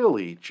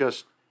really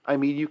just,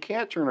 you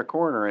can't turn a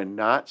corner and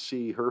not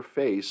see her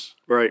face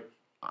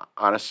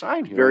on a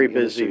sign here. Very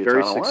busy,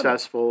 very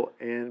successful.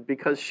 And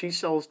because she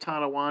sells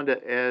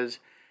Tonawanda as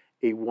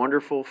a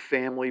wonderful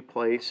family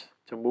place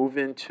to move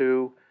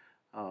into,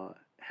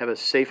 have a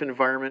safe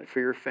environment for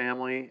your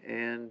family,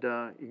 and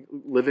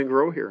live and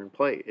grow here and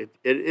play. It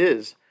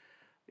is,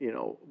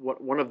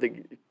 one of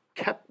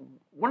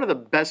the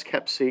best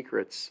kept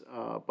secrets.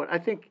 But I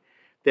think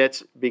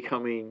that's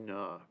becoming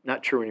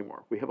not true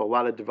anymore. We have a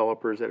lot of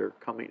developers that are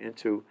coming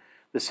into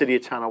the city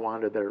of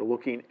Tonawanda that are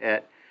looking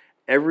at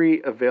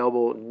every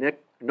available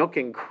nook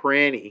and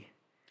cranny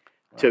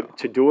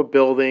to do a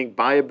building,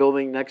 buy a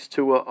building next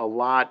to a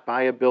lot,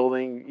 buy a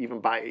building, even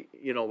buy,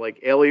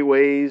 like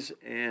alleyways,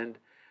 and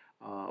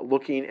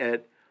looking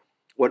at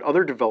what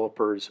other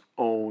developers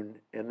own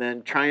and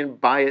then try and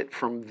buy it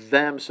from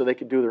them so they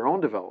can do their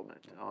own development.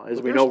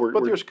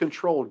 But there's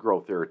controlled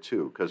growth there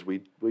too, because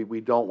we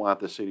don't want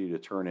the city to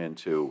turn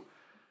into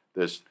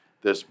this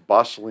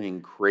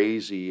bustling,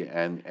 crazy,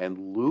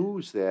 and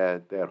lose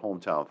that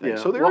hometown thing.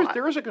 So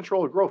there is a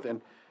controlled growth,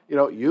 and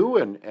you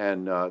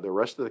and the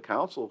rest of the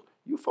council,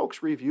 you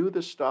folks review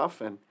this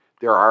stuff, and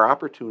there are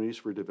opportunities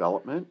for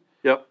development.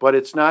 Yep. But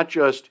it's not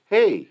just,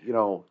 hey,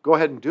 go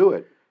ahead and do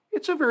it.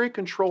 It's a very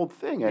controlled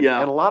thing, and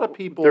a lot of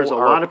people. There's a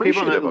lot of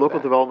people in the local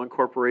development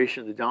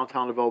corporation, the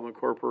downtown development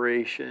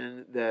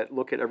corporation, that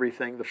look at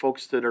everything. The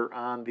folks that are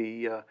on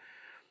the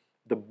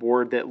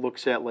board that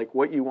looks at like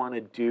what you want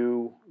to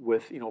do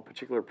with a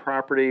particular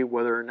property,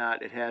 whether or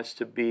not it has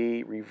to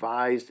be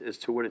revised as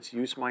to what its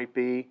use might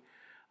be.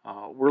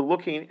 We're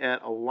looking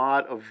at a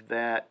lot of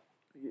that,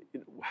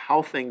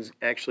 how things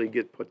actually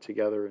get put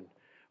together and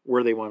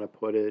where they want to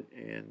put it.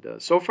 And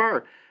so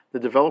far, the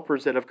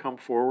developers that have come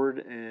forward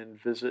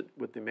and visit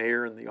with the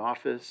mayor in the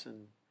office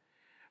and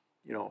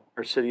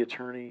our city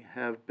attorney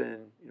have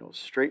been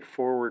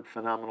straightforward,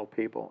 phenomenal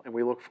people, and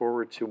we look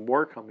forward to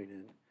more coming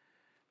in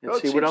and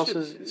see what else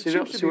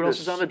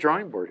is on the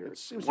drawing board here. It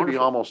seems to be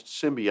almost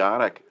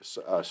symbiotic.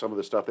 Some of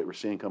the stuff that we're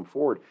seeing come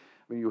forward.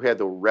 You had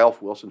the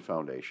Ralph Wilson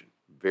Foundation,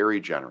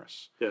 very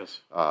generous. Yes.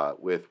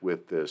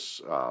 With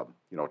this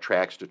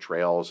tracks to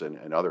trails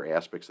and other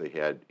aspects they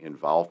had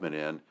involvement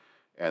in.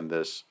 And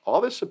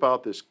all this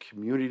about this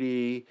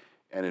community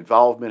and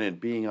involvement in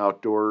being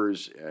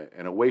outdoors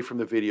and away from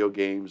the video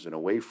games and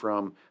away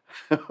from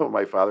what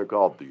my father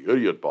called the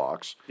idiot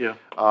box. Yeah.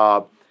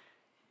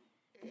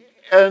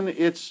 And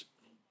it's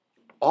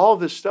all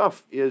this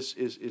stuff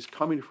is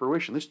coming to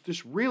fruition.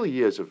 This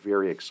really is a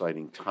very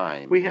exciting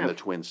time in the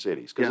Twin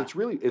Cities, because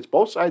it's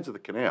both sides of the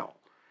canal.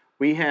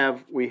 We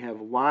have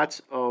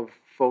lots of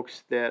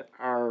folks that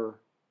are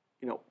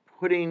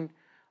putting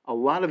a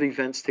lot of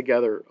events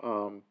together.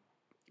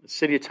 The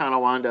city of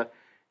Tonawanda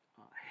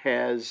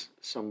has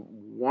some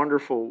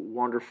wonderful,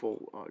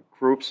 wonderful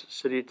groups.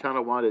 City of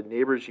Tonawanda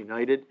Neighbors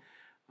United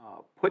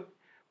put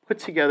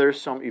together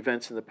some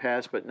events in the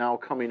past, but now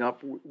coming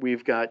up,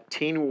 we've got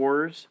Teen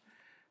Wars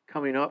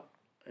coming up.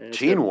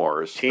 Teen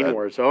Wars.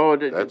 Oh,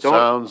 that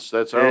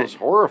sounds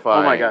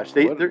horrifying. Oh my gosh,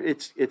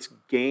 it's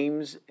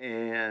games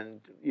and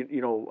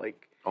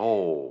like.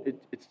 Oh,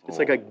 it's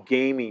like a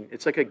gaming.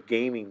 It's like a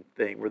gaming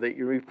thing where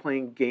you're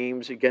playing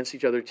games against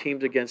each other,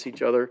 teams against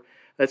each other.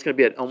 That's going to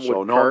be at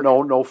Elmwood Park.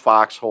 So no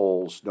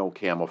foxholes, no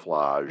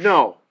camouflage.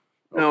 No,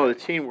 the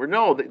team were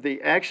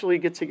they actually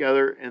get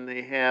together and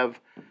they have,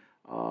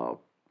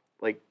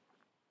 like,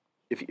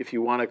 if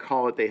you want to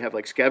call it, they have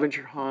like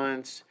scavenger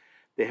hunts.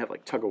 They have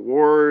like tug of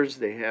wars.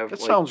 They have. That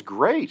sounds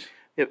great.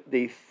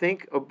 They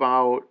think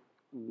about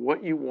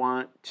what you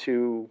want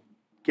to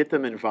get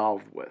them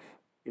involved with.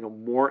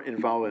 More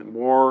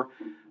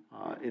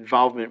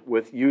involvement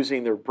with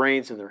using their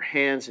brains and their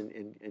hands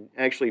and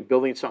actually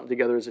building something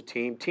together as a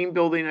team. Team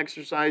building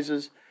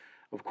exercises,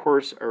 of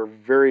course, are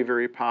very,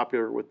 very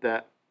popular with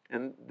that.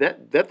 And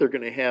that they're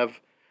going to have,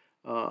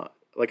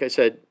 like I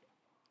said,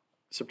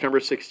 September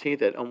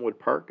 16th at Elmwood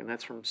Park, and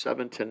that's from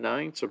 7 to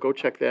 9. So go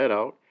check that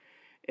out.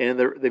 And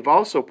they've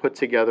also put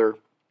together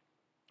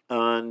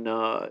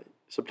on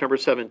September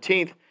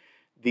 17th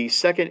the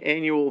second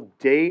annual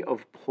Day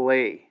of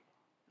Play.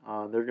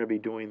 They're going to be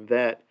doing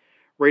that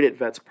right at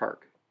Vets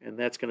Park, and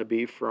that's going to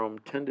be from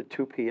 10 to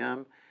 2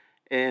 p.m.,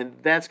 and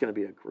that's going to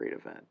be a great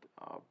event.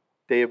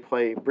 Day of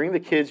Play, bring the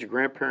kids, your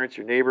grandparents,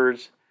 your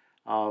neighbors.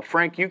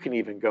 Frank, you can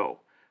even go.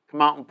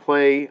 Come out and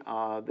play.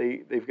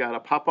 They've got a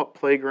pop-up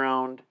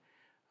playground.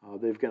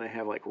 They're going to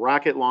have like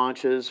rocket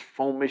launches,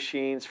 foam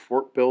machines,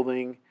 fort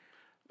building.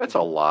 That's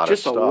a lot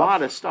just of stuff. Just a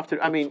lot of stuff.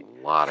 I mean,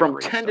 from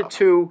 10 to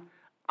 2,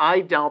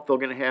 I doubt they're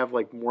going to have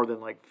like more than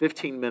like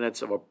 15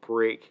 minutes of a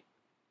break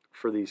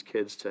for these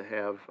kids to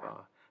have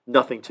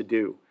nothing to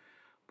do.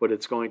 But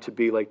it's going to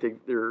be like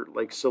they're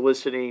like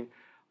soliciting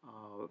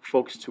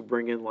folks to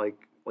bring in like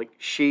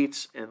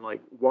sheets and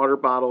like water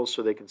bottles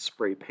so they can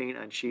spray paint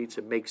on sheets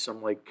and make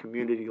some like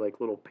community like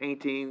little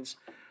paintings.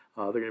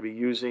 They're going to be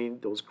using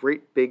those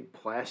great big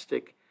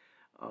plastic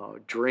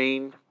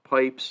drain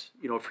pipes,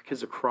 for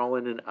kids to crawl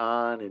in and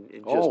on and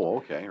just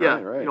okay,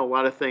 right. A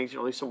lot of things,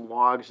 there's some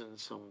logs and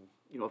some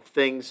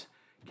things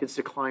kids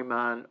to climb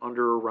on,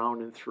 under,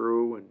 around, and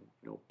through, and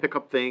pick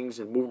up things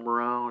and move them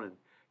around and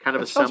kind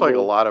of assemble. Sounds like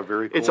a lot of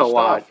very cool It's a stuff.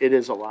 lot. It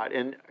is a lot,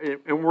 and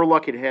we're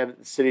lucky to have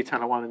the City of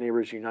Tonawanda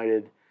Neighbors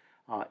United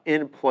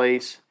in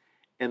place,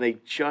 and they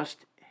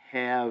just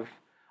have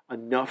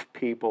enough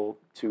people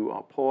to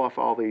pull off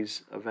all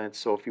these events.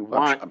 So if you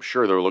want, I'm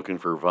sure they're looking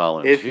for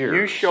volunteers. If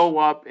you show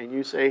up and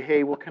you say,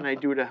 "Hey, what can I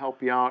do to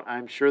help you out?"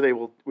 I'm sure they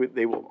will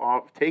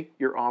take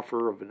your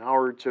offer of an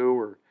hour or two,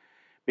 or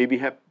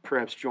maybe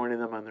perhaps joining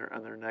them on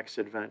their next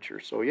adventure.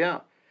 So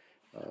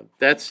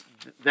that's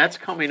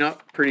coming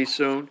up pretty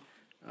soon.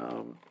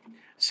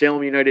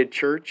 Salem United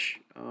Church,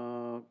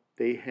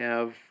 they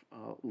have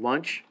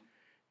lunch,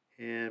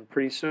 and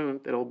pretty soon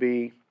that'll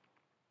be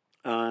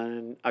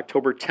on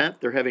October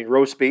 10th. They're having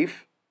roast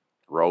beef.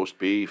 Roast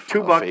beef,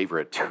 $2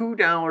 favorite.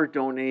 $2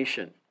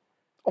 donation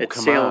at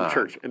come Salem on.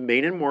 Church in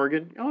Maine and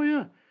Morgan. Oh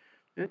yeah,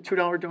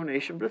 $2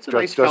 donation, but it's a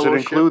nice Does fellowship.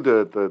 it include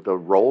the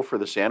roll for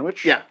the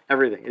sandwich? Yeah,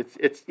 everything. It's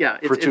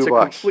for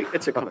 $2.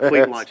 It's a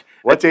complete lunch.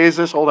 What day is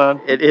this? Hold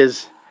on. It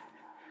is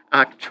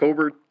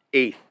October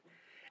 8th,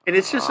 and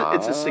it's a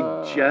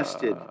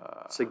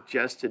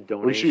suggested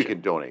donation. Well, you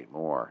can donate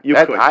more. You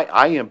could.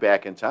 I am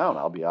back in town.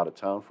 I'll be out of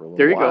town for a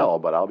little while,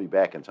 but I'll be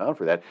back in town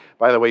for that.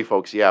 By the way,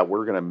 folks, we're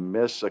going to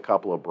miss a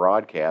couple of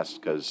broadcasts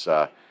because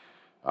I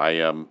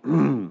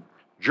am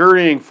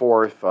journeying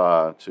forth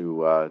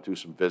to do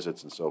some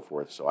visits and so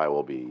forth. So I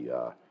will be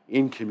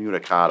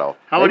incommunicado.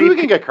 Maybe we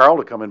can get Carl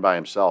to come in by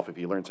himself if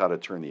he learns how to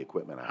turn the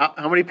equipment on.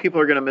 How many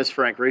people are going to miss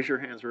Frank? Raise your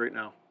hands right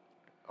now.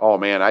 Oh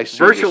man, I see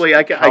virtually.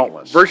 I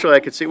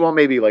could see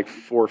maybe like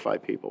 4 or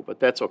 5 people, but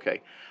that's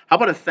okay. How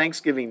about a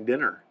Thanksgiving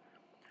dinner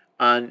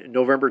on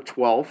November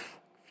 12th?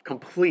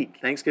 Complete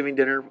Thanksgiving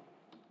dinner,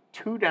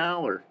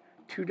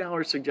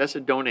 $2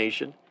 suggested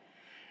donation,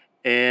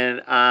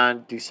 and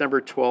on December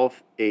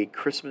 12th a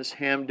Christmas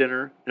ham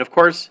dinner, and of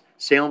course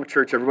Salem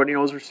Church. Everybody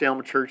knows where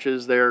Salem Church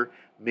is there,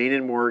 Maine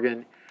and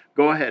Morgan.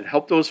 Go ahead,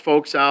 help those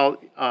folks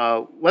out.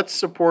 Let's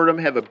support them.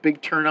 Have a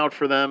big turnout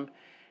for them.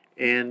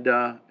 And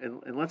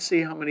let's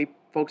see how many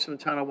folks from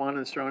Tonawanda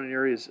and the surrounding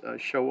areas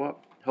show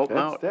up, help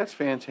out. That's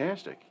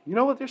fantastic. You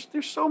know what?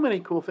 There's so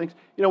many cool things.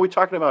 We're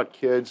talking about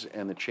kids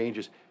and the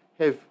changes.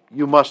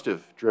 You must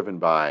have driven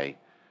by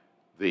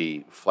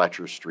the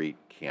Fletcher Street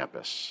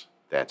campus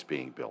that's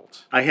being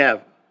built. I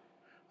have.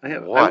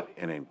 What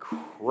an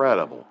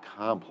incredible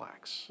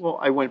complex. Well,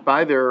 I went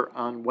by there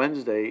on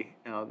Wednesday.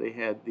 They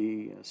had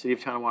the City of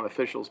Tonawanda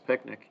officials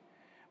picnic,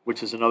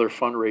 which is another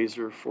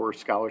fundraiser for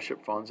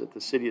scholarship funds that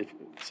the City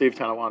of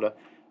Tonawanda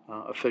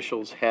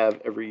officials have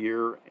every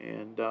year.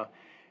 And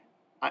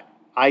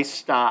I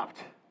stopped,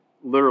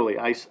 literally,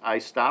 I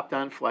stopped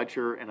on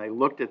Fletcher and I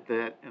looked at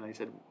that and I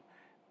said,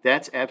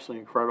 that's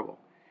absolutely incredible.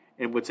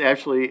 And what's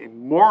actually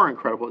more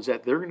incredible is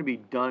that they're going to be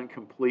done,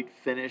 complete,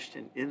 finished,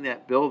 and in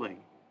that building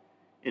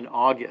in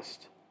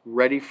August,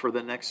 ready for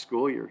the next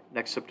school year,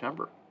 next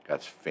September.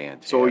 That's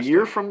fantastic. So a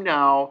year from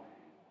now,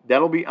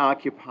 that'll be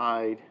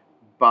occupied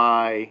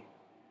by,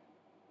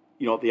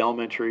 the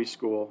elementary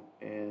school,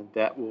 and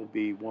that will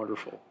be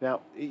wonderful.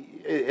 Now,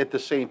 at the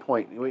same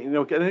point,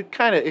 it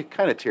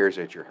kind of tears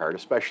at your heart,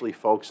 especially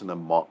folks in the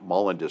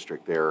Mullen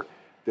district. They're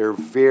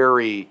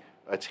very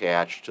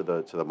attached to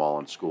the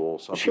Mullen school.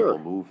 Some people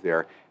move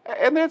there,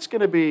 and it's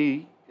going to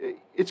be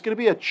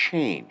a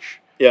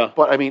change. Yeah.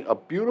 But I mean, a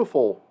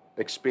beautiful,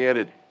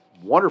 expanded,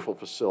 wonderful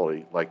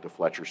facility like the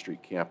Fletcher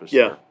Street campus.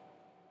 Yeah.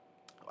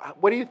 There.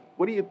 What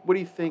do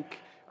you think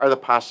are the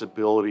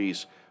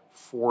possibilities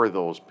for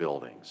those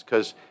buildings?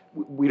 Because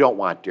we don't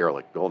want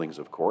derelict buildings,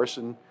 of course,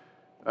 and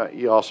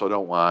you also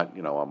don't want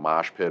a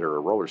mosh pit or a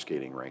roller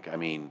skating rink. I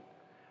mean,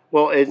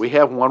 we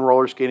have one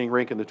roller skating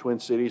rink in the Twin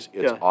Cities.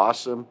 It's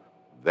awesome.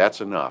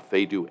 That's enough.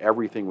 They do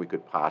everything we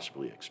could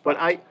possibly expect.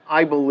 But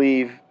I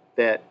believe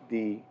that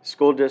the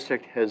school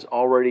district has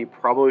already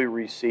probably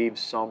received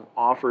some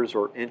offers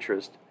or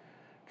interest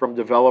from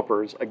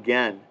developers,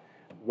 again,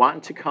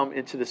 wanting to come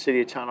into the City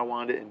of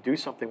Tonawanda and do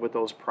something with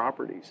those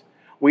properties.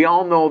 We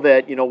all know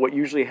that, what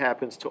usually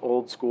happens to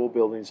old school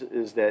buildings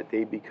is that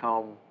they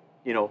become,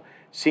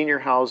 senior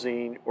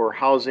housing or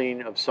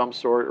housing of some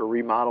sort, or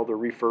remodeled or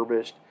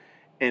refurbished,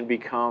 and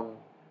become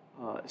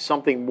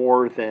something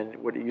more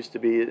than what it used to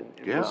be. It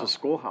was a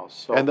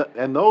schoolhouse. So,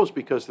 and those,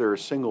 because they're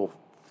single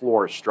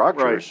floor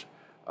structures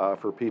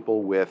for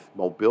people with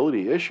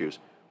mobility issues,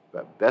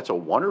 that's a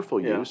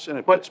wonderful use, and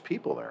it puts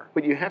people there.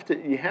 But you have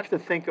to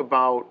think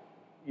about,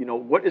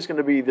 what is going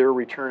to be their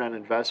return on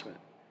investment.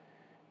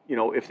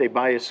 if they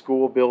buy a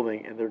school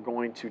building and they're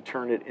going to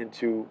turn it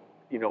into,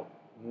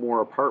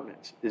 more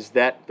apartments, is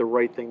that the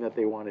right thing that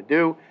they want to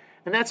do?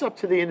 And that's up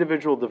to the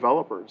individual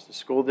developers. The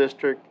school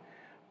district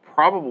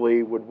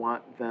probably would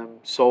want them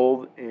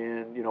sold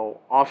and,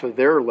 off of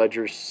their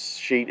ledger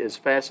sheet as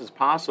fast as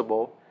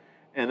possible,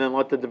 and then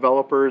let the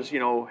developers,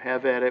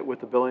 have at it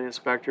with the building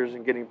inspectors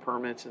and getting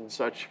permits and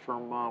such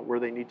from where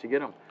they need to get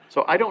them.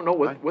 So I don't know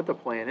what the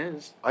plan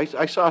is.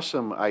 I saw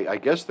some, I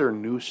guess they're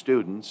new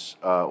students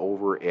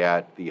over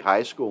at the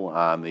high school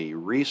on the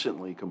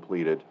recently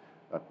completed,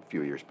 a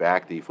few years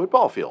back, the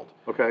football field.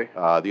 Okay.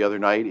 The other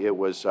night it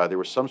was, there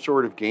was some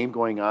sort of game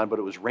going on, but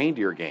it was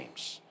reindeer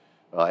games.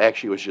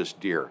 Actually, it was just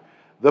deer.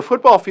 The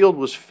football field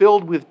was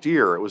filled with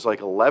deer. It was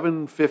like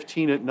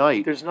 11:15 at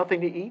night. There's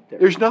nothing to eat there.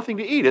 There's nothing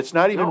to eat. It's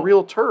not even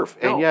real turf.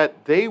 No. And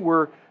yet they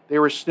were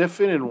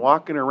sniffing and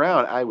walking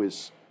around. I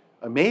was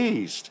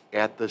amazed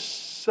at the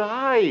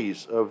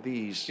size of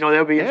these that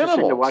would be interesting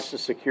to animals. watch the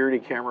security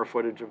camera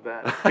footage of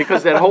that,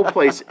 because that whole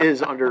place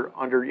is under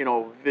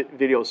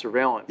video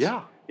surveillance.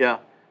 Yeah. Yeah.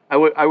 I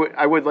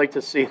would like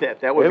to see that.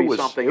 That would be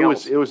something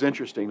else. It was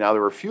interesting. Now,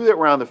 there were a few that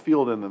were on the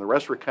field, and then the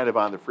rest were kind of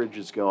on the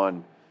fridges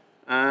going,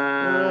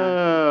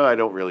 I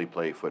don't really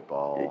play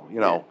football,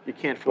 You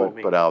can't fool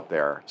me. But out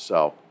there.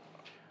 So,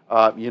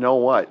 you know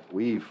what?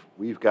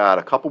 We've got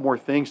a couple more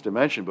things to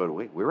mention, but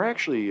we're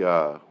actually,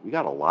 we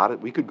got a lot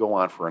we could go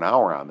on for an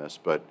hour on this,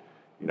 but,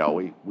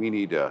 we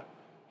need to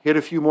hit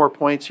a few more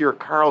points here.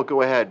 Carl,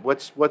 go ahead.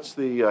 What's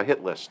the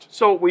hit list?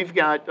 So we've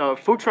got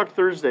Food Truck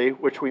Thursday,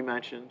 which we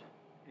mentioned,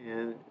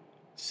 and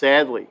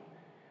sadly,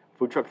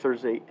 Food Truck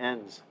Thursday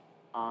ends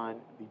on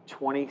the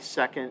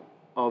 22nd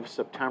of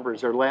September.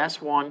 It's our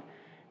last one,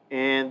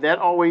 and that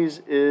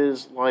always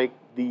is like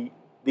the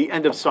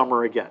end of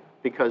summer again,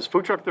 because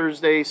Food Truck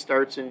Thursday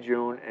starts in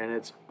June, and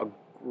it's a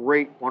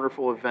great,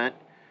 wonderful event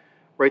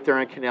right there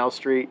on Canal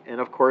Street. And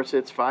of course,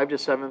 it's 5 to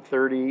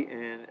 7:30,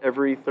 and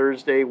every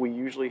Thursday we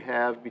usually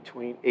have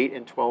between 8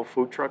 and 12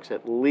 food trucks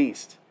at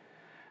least.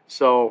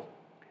 So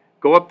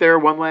go up there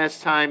one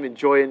last time,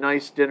 enjoy a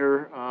nice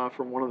dinner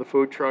from one of the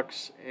food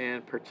trucks,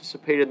 and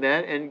participate in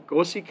that. And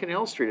go see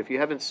Canal Street. If you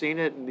haven't seen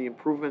it and the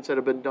improvements that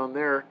have been done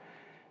there,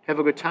 have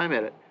a good time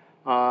at it.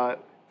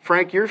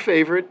 Frank, your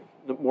favorite,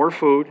 more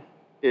food,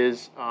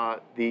 is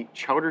the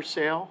chowder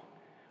sale.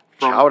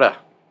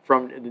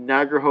 From the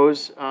Niagara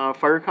Hose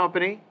Fire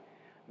Company.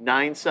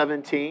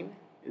 9/17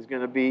 is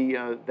going to be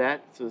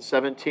that. It's the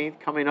 17th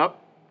coming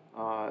up.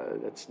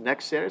 That's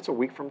next Saturday. It's a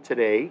week from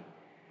today.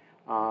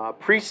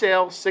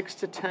 Pre-sale 6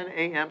 to 10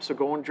 a.m. So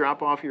go and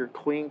drop off your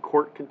clean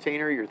quart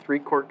container, your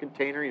 3-quart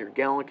container, your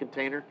gallon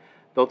container.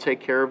 They'll take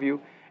care of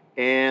you.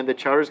 And the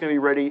chowder is going to be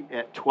ready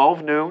at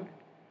 12 noon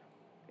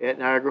at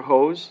Niagara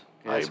Hose.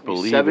 I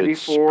believe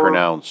it's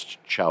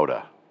pronounced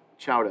chowder.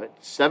 Chowder.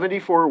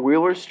 74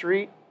 Wheeler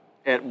Street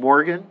at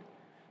Morgan.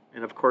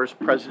 And of course,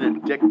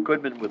 President Dick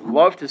Goodman would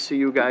love to see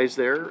you guys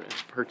there and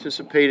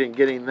participate in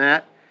getting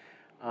that.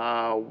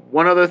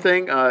 One other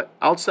thing,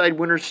 outside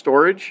winter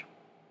storage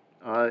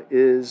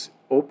is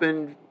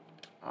open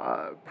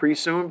pretty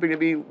soon, going to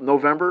be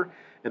November,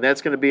 and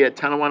that's going to be at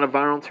Tonawanda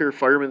Volunteer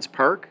Fireman's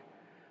Park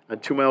on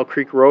 2 Mile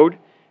Creek Road.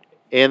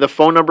 And the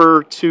phone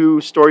number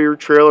to store your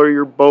trailer,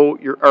 your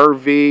boat, your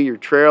RV, your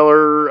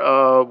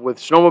trailer with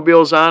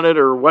snowmobiles on it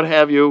or what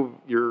have you,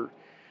 your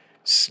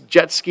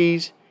jet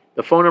skis,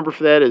 the phone number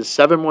for that is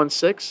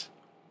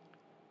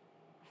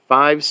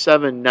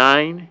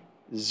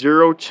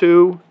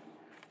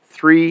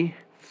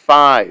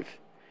 716-579-0235.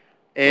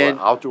 And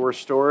outdoor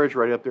storage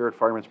right up there at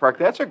Fireman's Park.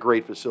 That's a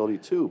great facility,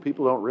 too.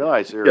 People don't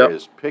realize there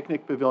is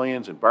picnic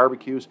pavilions and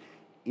barbecues,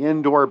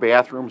 indoor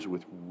bathrooms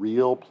with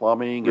real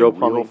plumbing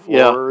and real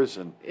floors.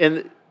 Yeah.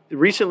 And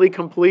recently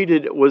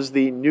completed was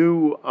the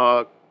new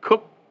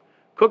cook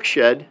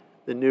shed,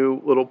 the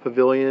new little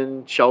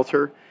pavilion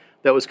shelter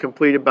that was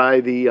completed by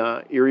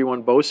the Erie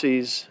One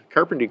Bosse's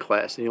carpentry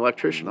class, the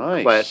electrician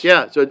class.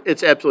 Yeah, so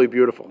it's absolutely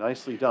beautiful.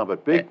 Nicely done.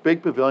 But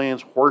big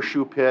pavilions,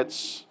 horseshoe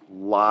pits, a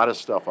lot of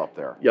stuff up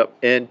there. Yep.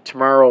 And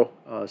tomorrow,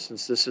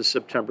 since this is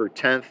September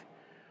 10th,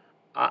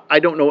 I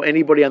don't know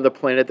anybody on the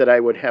planet that I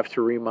would have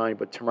to remind,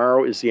 but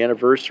tomorrow is the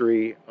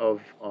anniversary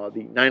of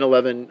the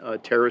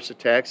 9/11 terrorist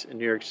attacks in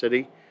New York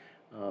City,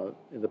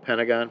 in the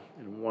Pentagon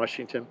in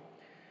Washington.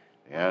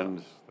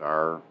 And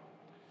our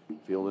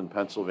field in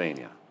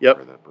Pennsylvania. Yep.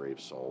 For the brave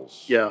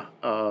souls. Yeah.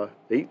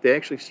 They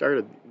actually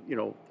started,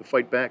 the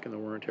fight back in the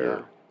War on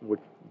Terror,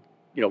 which,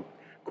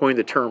 coined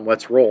the term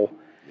 "Let's roll."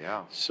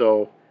 Yeah.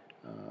 So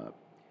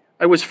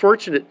I was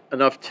fortunate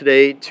enough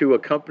today to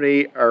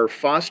accompany our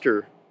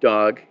foster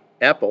dog,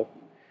 Apple,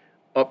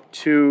 up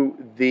to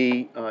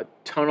the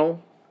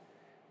Tunnel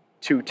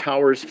to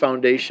Towers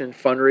Foundation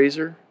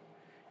fundraiser.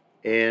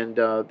 And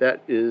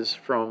that is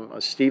from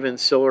Stephen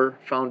Siller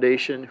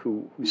Foundation,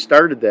 who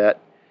started that.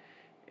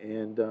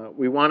 And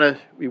we want to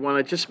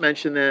just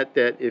mention that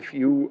if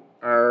you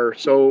are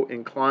so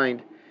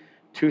inclined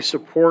to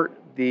support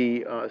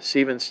the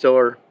Stephen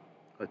Stiller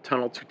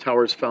Tunnel to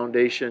Towers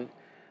Foundation,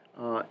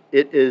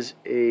 it is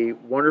a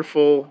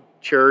wonderful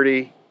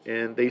charity,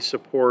 and they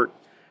support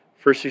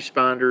first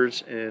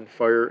responders and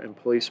fire and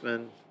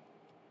policemen,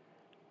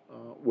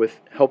 with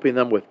helping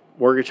them with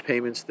mortgage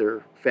payments,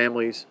 their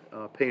families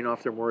paying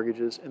off their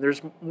mortgages. And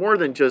there's more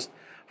than just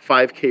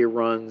 5K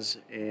runs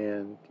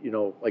and,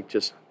 like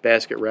just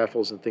basket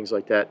raffles and things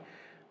like that.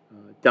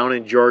 Down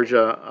in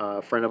Georgia,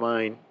 a friend of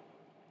mine,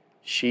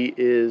 she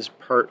is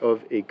part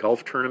of a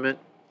golf tournament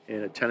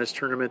and a tennis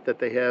tournament that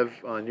they have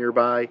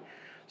nearby.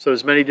 So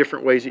there's many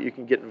different ways that you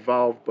can get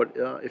involved. But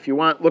if you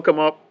want, look them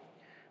up.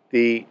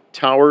 The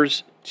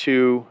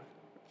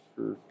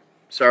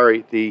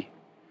the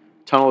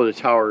Tunnel to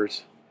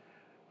Towers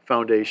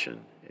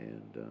Foundation,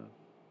 and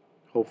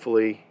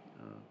hopefully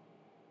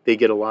they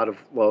get a lot of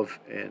love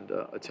and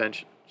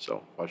attention.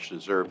 So much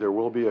deserved. There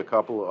will be a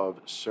couple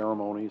of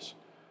ceremonies,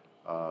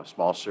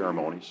 small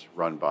ceremonies,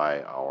 run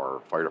by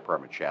our fire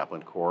department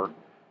chaplain corps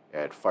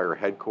at fire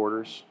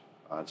headquarters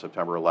on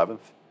September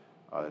 11th.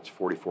 That's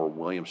 44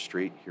 William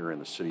Street here in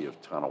the city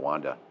of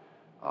Tonawanda.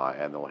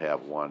 And they'll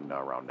have one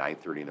around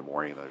 9:30 in the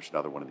morning, and there's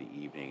another one in the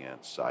evening, and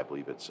I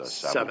believe it's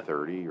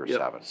 7:30 or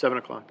 7. 7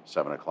 o'clock.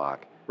 7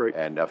 o'clock. Right.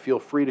 And feel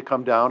free to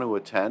come down to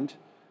attend.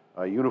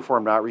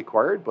 Uniform not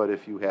required, but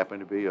if you happen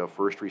to be a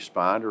first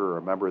responder or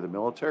a member of the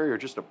military or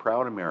just a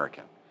proud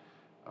American,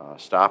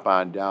 stop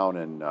on down,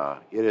 and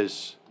it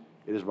is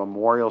a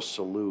memorial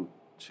salute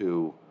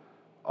to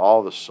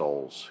all the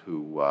souls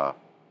who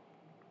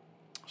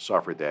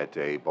suffered that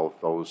day,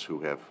 both those who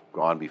have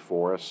gone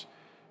before us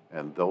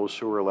and those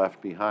who are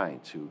left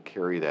behind to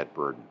carry that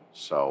burden.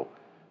 So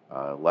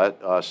let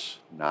us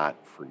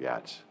not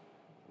forget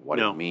what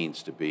it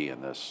means to be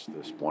in this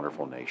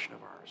wonderful nation of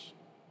ours.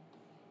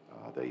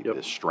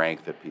 The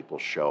strength that people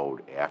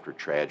showed after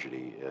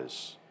tragedy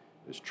is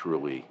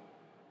truly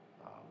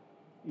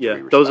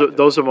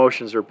those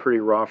emotions are pretty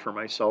raw for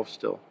myself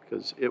still,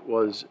 because it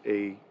was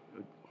a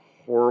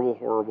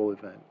horrible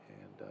event,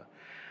 and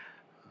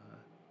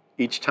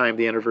each time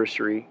the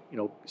anniversary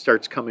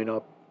starts coming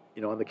up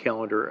on the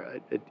calendar,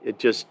 it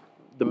just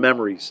the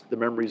memories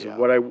of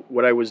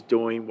what I was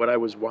doing, what I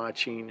was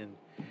watching,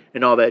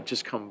 and all that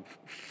just come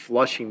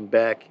flushing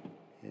back.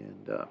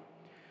 And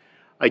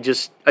I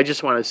just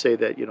want to say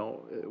that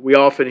we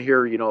often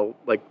hear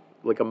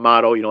like a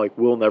motto, like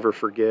we'll never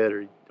forget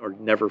or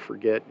never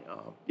forget.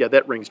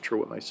 That rings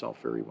true with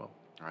myself very well.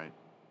 Right,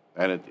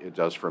 and it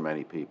does for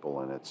many people,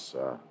 and it's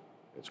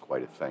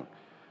quite a thing.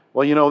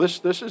 Well,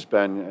 this has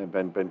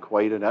been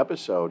quite an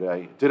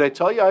episode. Did I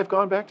tell you I've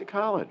gone back to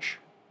college?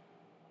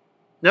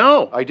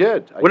 No, I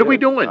did. What are we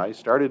doing? I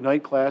started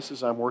night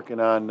classes. I'm working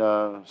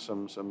on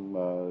some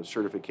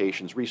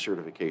certifications,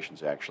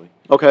 recertifications actually.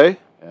 Okay.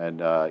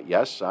 And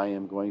yes, I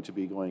am going to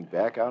be going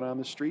back out on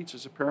the streets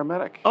as a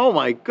paramedic. Oh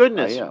my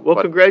goodness! I am,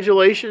 well,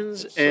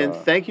 congratulations, and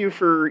thank you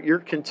for your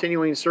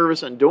continuing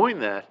service on doing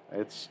that.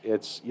 It's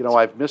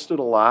I've missed it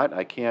a lot.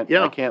 I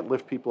can't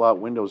lift people out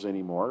windows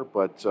anymore,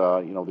 but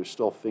there's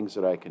still things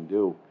that I can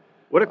do.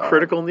 What a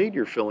critical need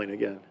you're filling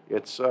again.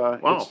 It's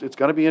going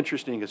to be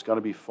interesting. It's going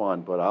to be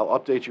fun, but I'll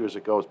update you as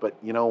it goes. But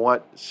you know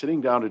what? Sitting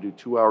down to do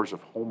 2 hours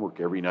of homework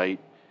every night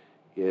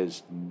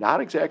is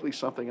not exactly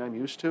something I'm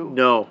used to.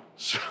 No,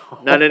 so,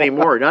 not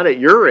anymore. Not at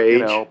your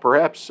age.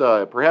 Perhaps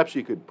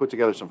you could put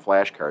together some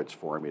flashcards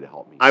for me to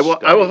help me. I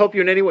will help you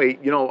in any way.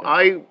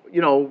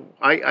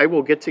 I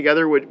will get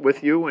together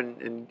with you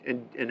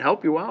and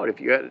help you out.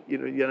 If you got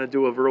you're gonna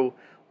do a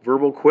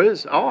verbal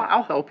quiz,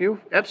 I'll help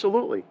you,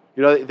 absolutely.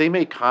 They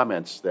make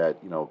comments that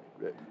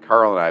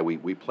Carl and I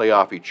we play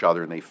off each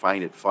other, and they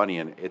find it funny,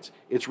 and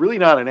it's really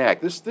not an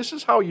act. This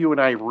is how you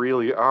and I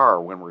really are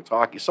when we're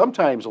talking.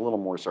 Sometimes a little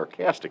more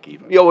sarcastic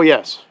even. Oh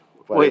yes,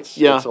 but it's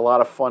a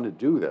lot of fun to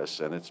do this,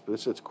 and it's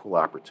a cool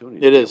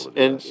opportunity. It is,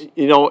 and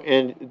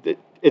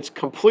it's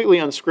completely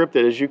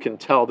unscripted, as you can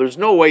tell. There's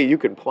no way you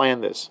can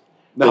plan this.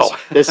 No,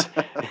 this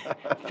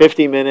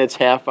 50 minutes,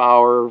 half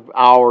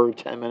hour,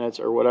 10 minutes,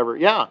 or whatever.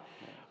 Yeah.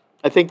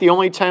 I think the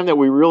only time that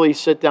we really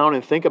sit down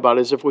and think about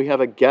it is if we have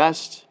a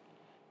guest,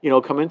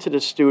 come into the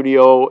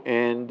studio,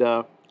 and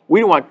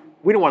we don't want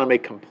to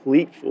make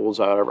complete fools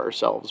out of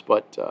ourselves,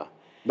 but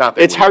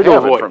it's hard to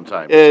avoid from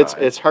time to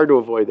time. It's hard to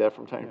avoid that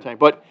from time to time.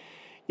 But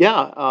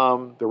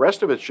the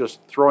rest of it's just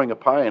throwing a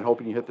pie and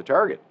hoping you hit the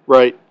target.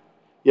 Right.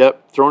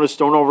 Yep. Throwing a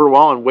stone over a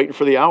wall and waiting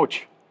for the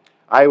ouch.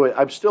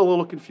 I'm still a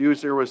little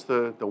confused. There was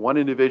the one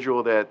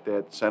individual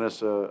that sent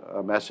us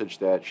a message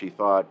that she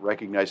thought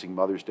recognizing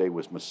Mother's Day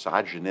was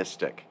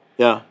misogynistic.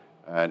 Yeah.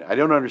 And I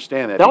don't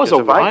understand that. That was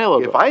a while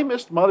ago. If I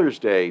missed Mother's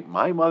Day,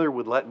 my mother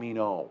would let me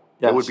know.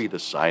 Yes. That would be the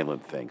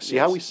silent thing. See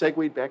how we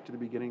segued back to the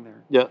beginning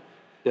there? Yeah.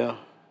 Yeah.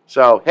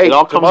 So, hey,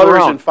 to mothers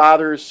around. and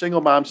fathers,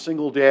 single moms,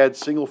 single dads,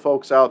 single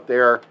folks out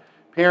there,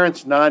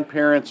 parents,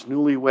 non-parents,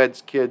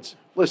 newlyweds, kids,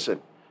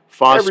 listen.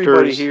 Fosters.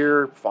 Everybody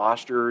here,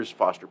 fosters,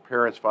 foster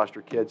parents,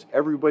 foster kids,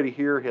 everybody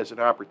here has an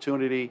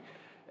opportunity.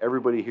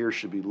 Everybody here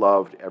should be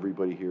loved.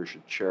 Everybody here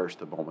should cherish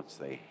the moments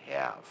they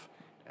have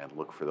and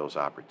look for those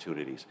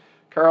opportunities.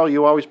 Carl,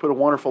 you always put a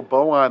wonderful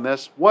bow on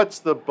this. What's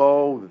the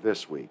bow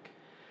this week?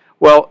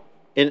 Well,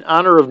 in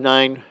honor of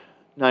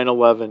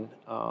 9/11,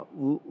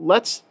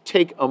 let's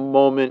take a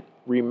moment,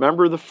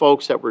 remember the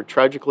folks that were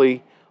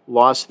tragically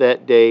lost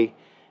that day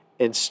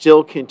and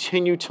still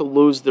continue to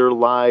lose their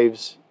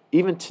lives,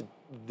 even to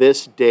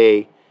this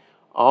day,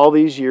 all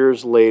these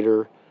years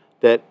later,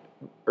 that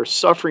are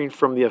suffering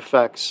from the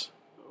effects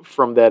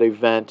from that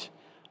event.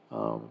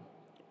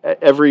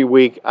 Every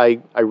week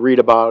I read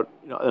about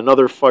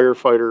another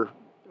firefighter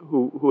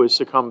who has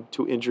succumbed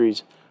to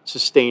injuries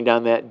sustained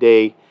on that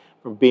day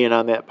from being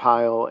on that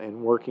pile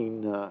and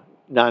working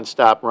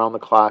nonstop around the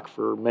clock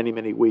for many,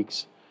 many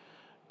weeks,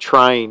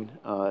 trying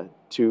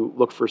to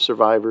look for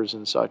survivors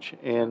and such.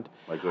 And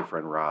my good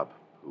friend Rob,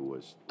 who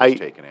was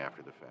taken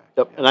after the fact.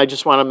 Yep. Yeah. And I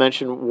just want to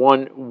mention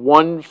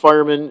one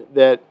fireman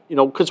that,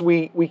 because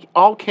we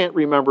all can't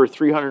remember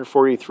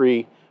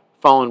 343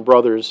 fallen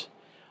brothers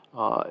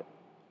all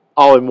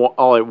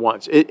at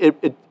once.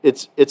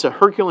 It's a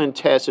Herculean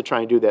task to try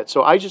and do that.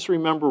 So I just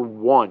remember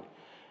one,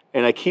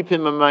 and I keep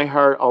him in my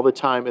heart all the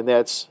time, and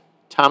that's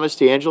Thomas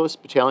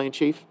DeAngelis, battalion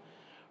chief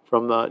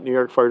from the New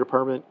York Fire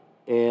Department.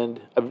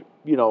 And I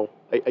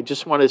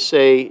just want to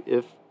say,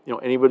 if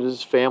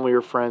anybody's family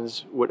or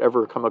friends would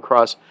ever come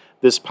across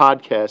this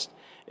podcast,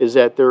 is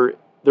that there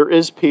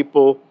is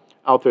people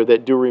out there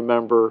that do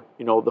remember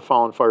the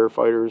fallen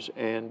firefighters,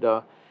 and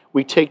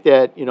we take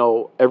that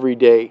every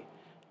day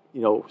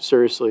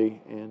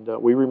seriously, and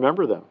we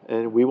remember them,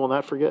 and we will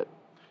not forget.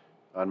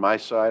 On my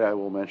side, I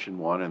will mention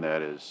one, and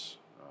that is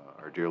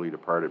our dearly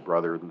departed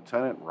brother,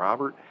 Lieutenant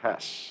Robert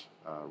Hess.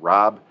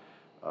 Rob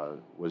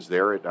was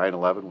there at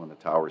 9/11 when the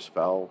towers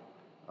fell.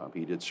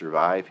 He did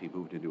survive. He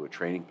moved into a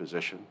training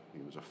position. He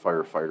was a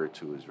firefighter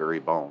to his very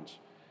bones,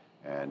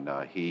 and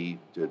he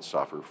did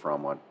suffer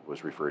from what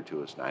was referred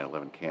to as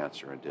 9/11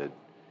 cancer and did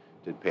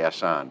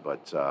pass on.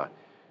 But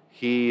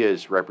he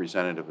is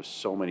representative of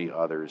so many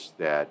others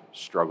that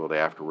struggled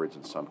afterwards,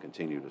 and some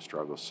continue to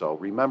struggle. So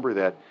remember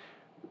that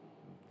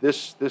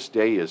this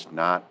day is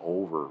not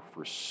over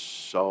for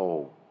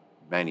so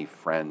many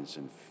friends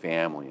and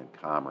family and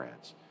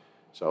comrades.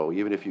 So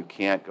even if you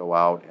can't go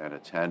out and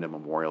attend a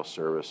memorial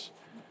service,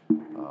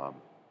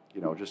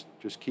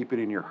 just keep it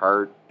in your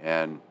heart,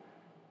 and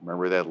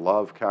remember that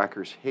love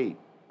conquers hate,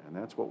 and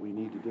that's what we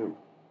need to do.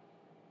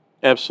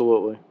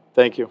 Absolutely.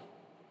 Thank you.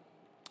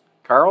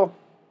 Carl,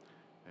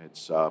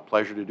 it's a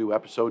pleasure to do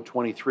episode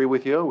 23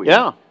 with you. We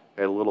had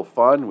a little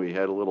fun. We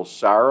had a little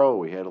sorrow.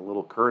 We had a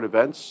little current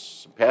events,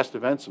 some past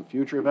events, some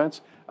future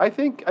events. I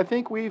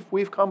think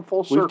we've come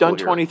full circle. We've done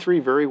here. 23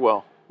 very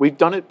well. We've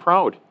done it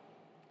proud.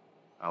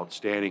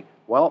 Outstanding.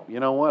 Well, you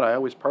know what? I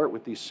always part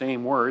with these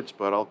same words,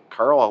 but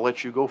Carl, I'll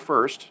let you go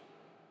first.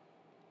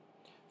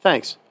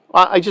 Thanks.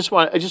 I just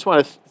want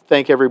to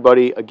thank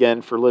everybody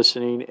again for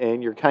listening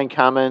and your kind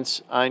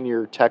comments on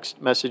your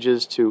text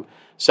messages to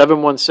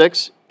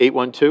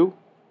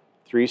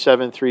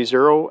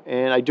 716-812-3730,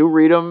 and I do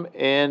read them,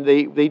 and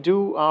they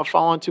do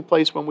fall into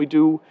place when we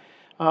do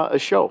a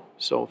show.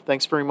 So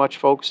thanks very much,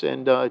 folks,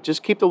 and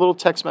just keep the little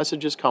text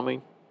messages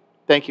coming.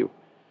 Thank you.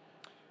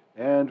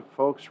 And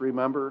folks,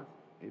 remember,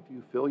 if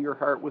you fill your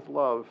heart with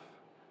love,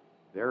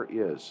 there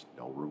is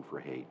no room for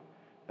hate.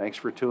 Thanks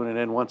for tuning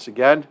in once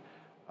again.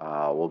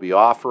 We'll be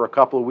off for a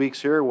couple of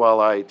weeks here while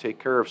I take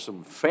care of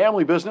some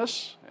family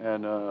business,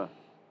 and we'll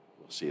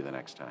see you the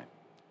next time.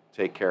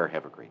 Take care.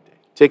 Have a great day.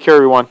 Take care,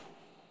 everyone.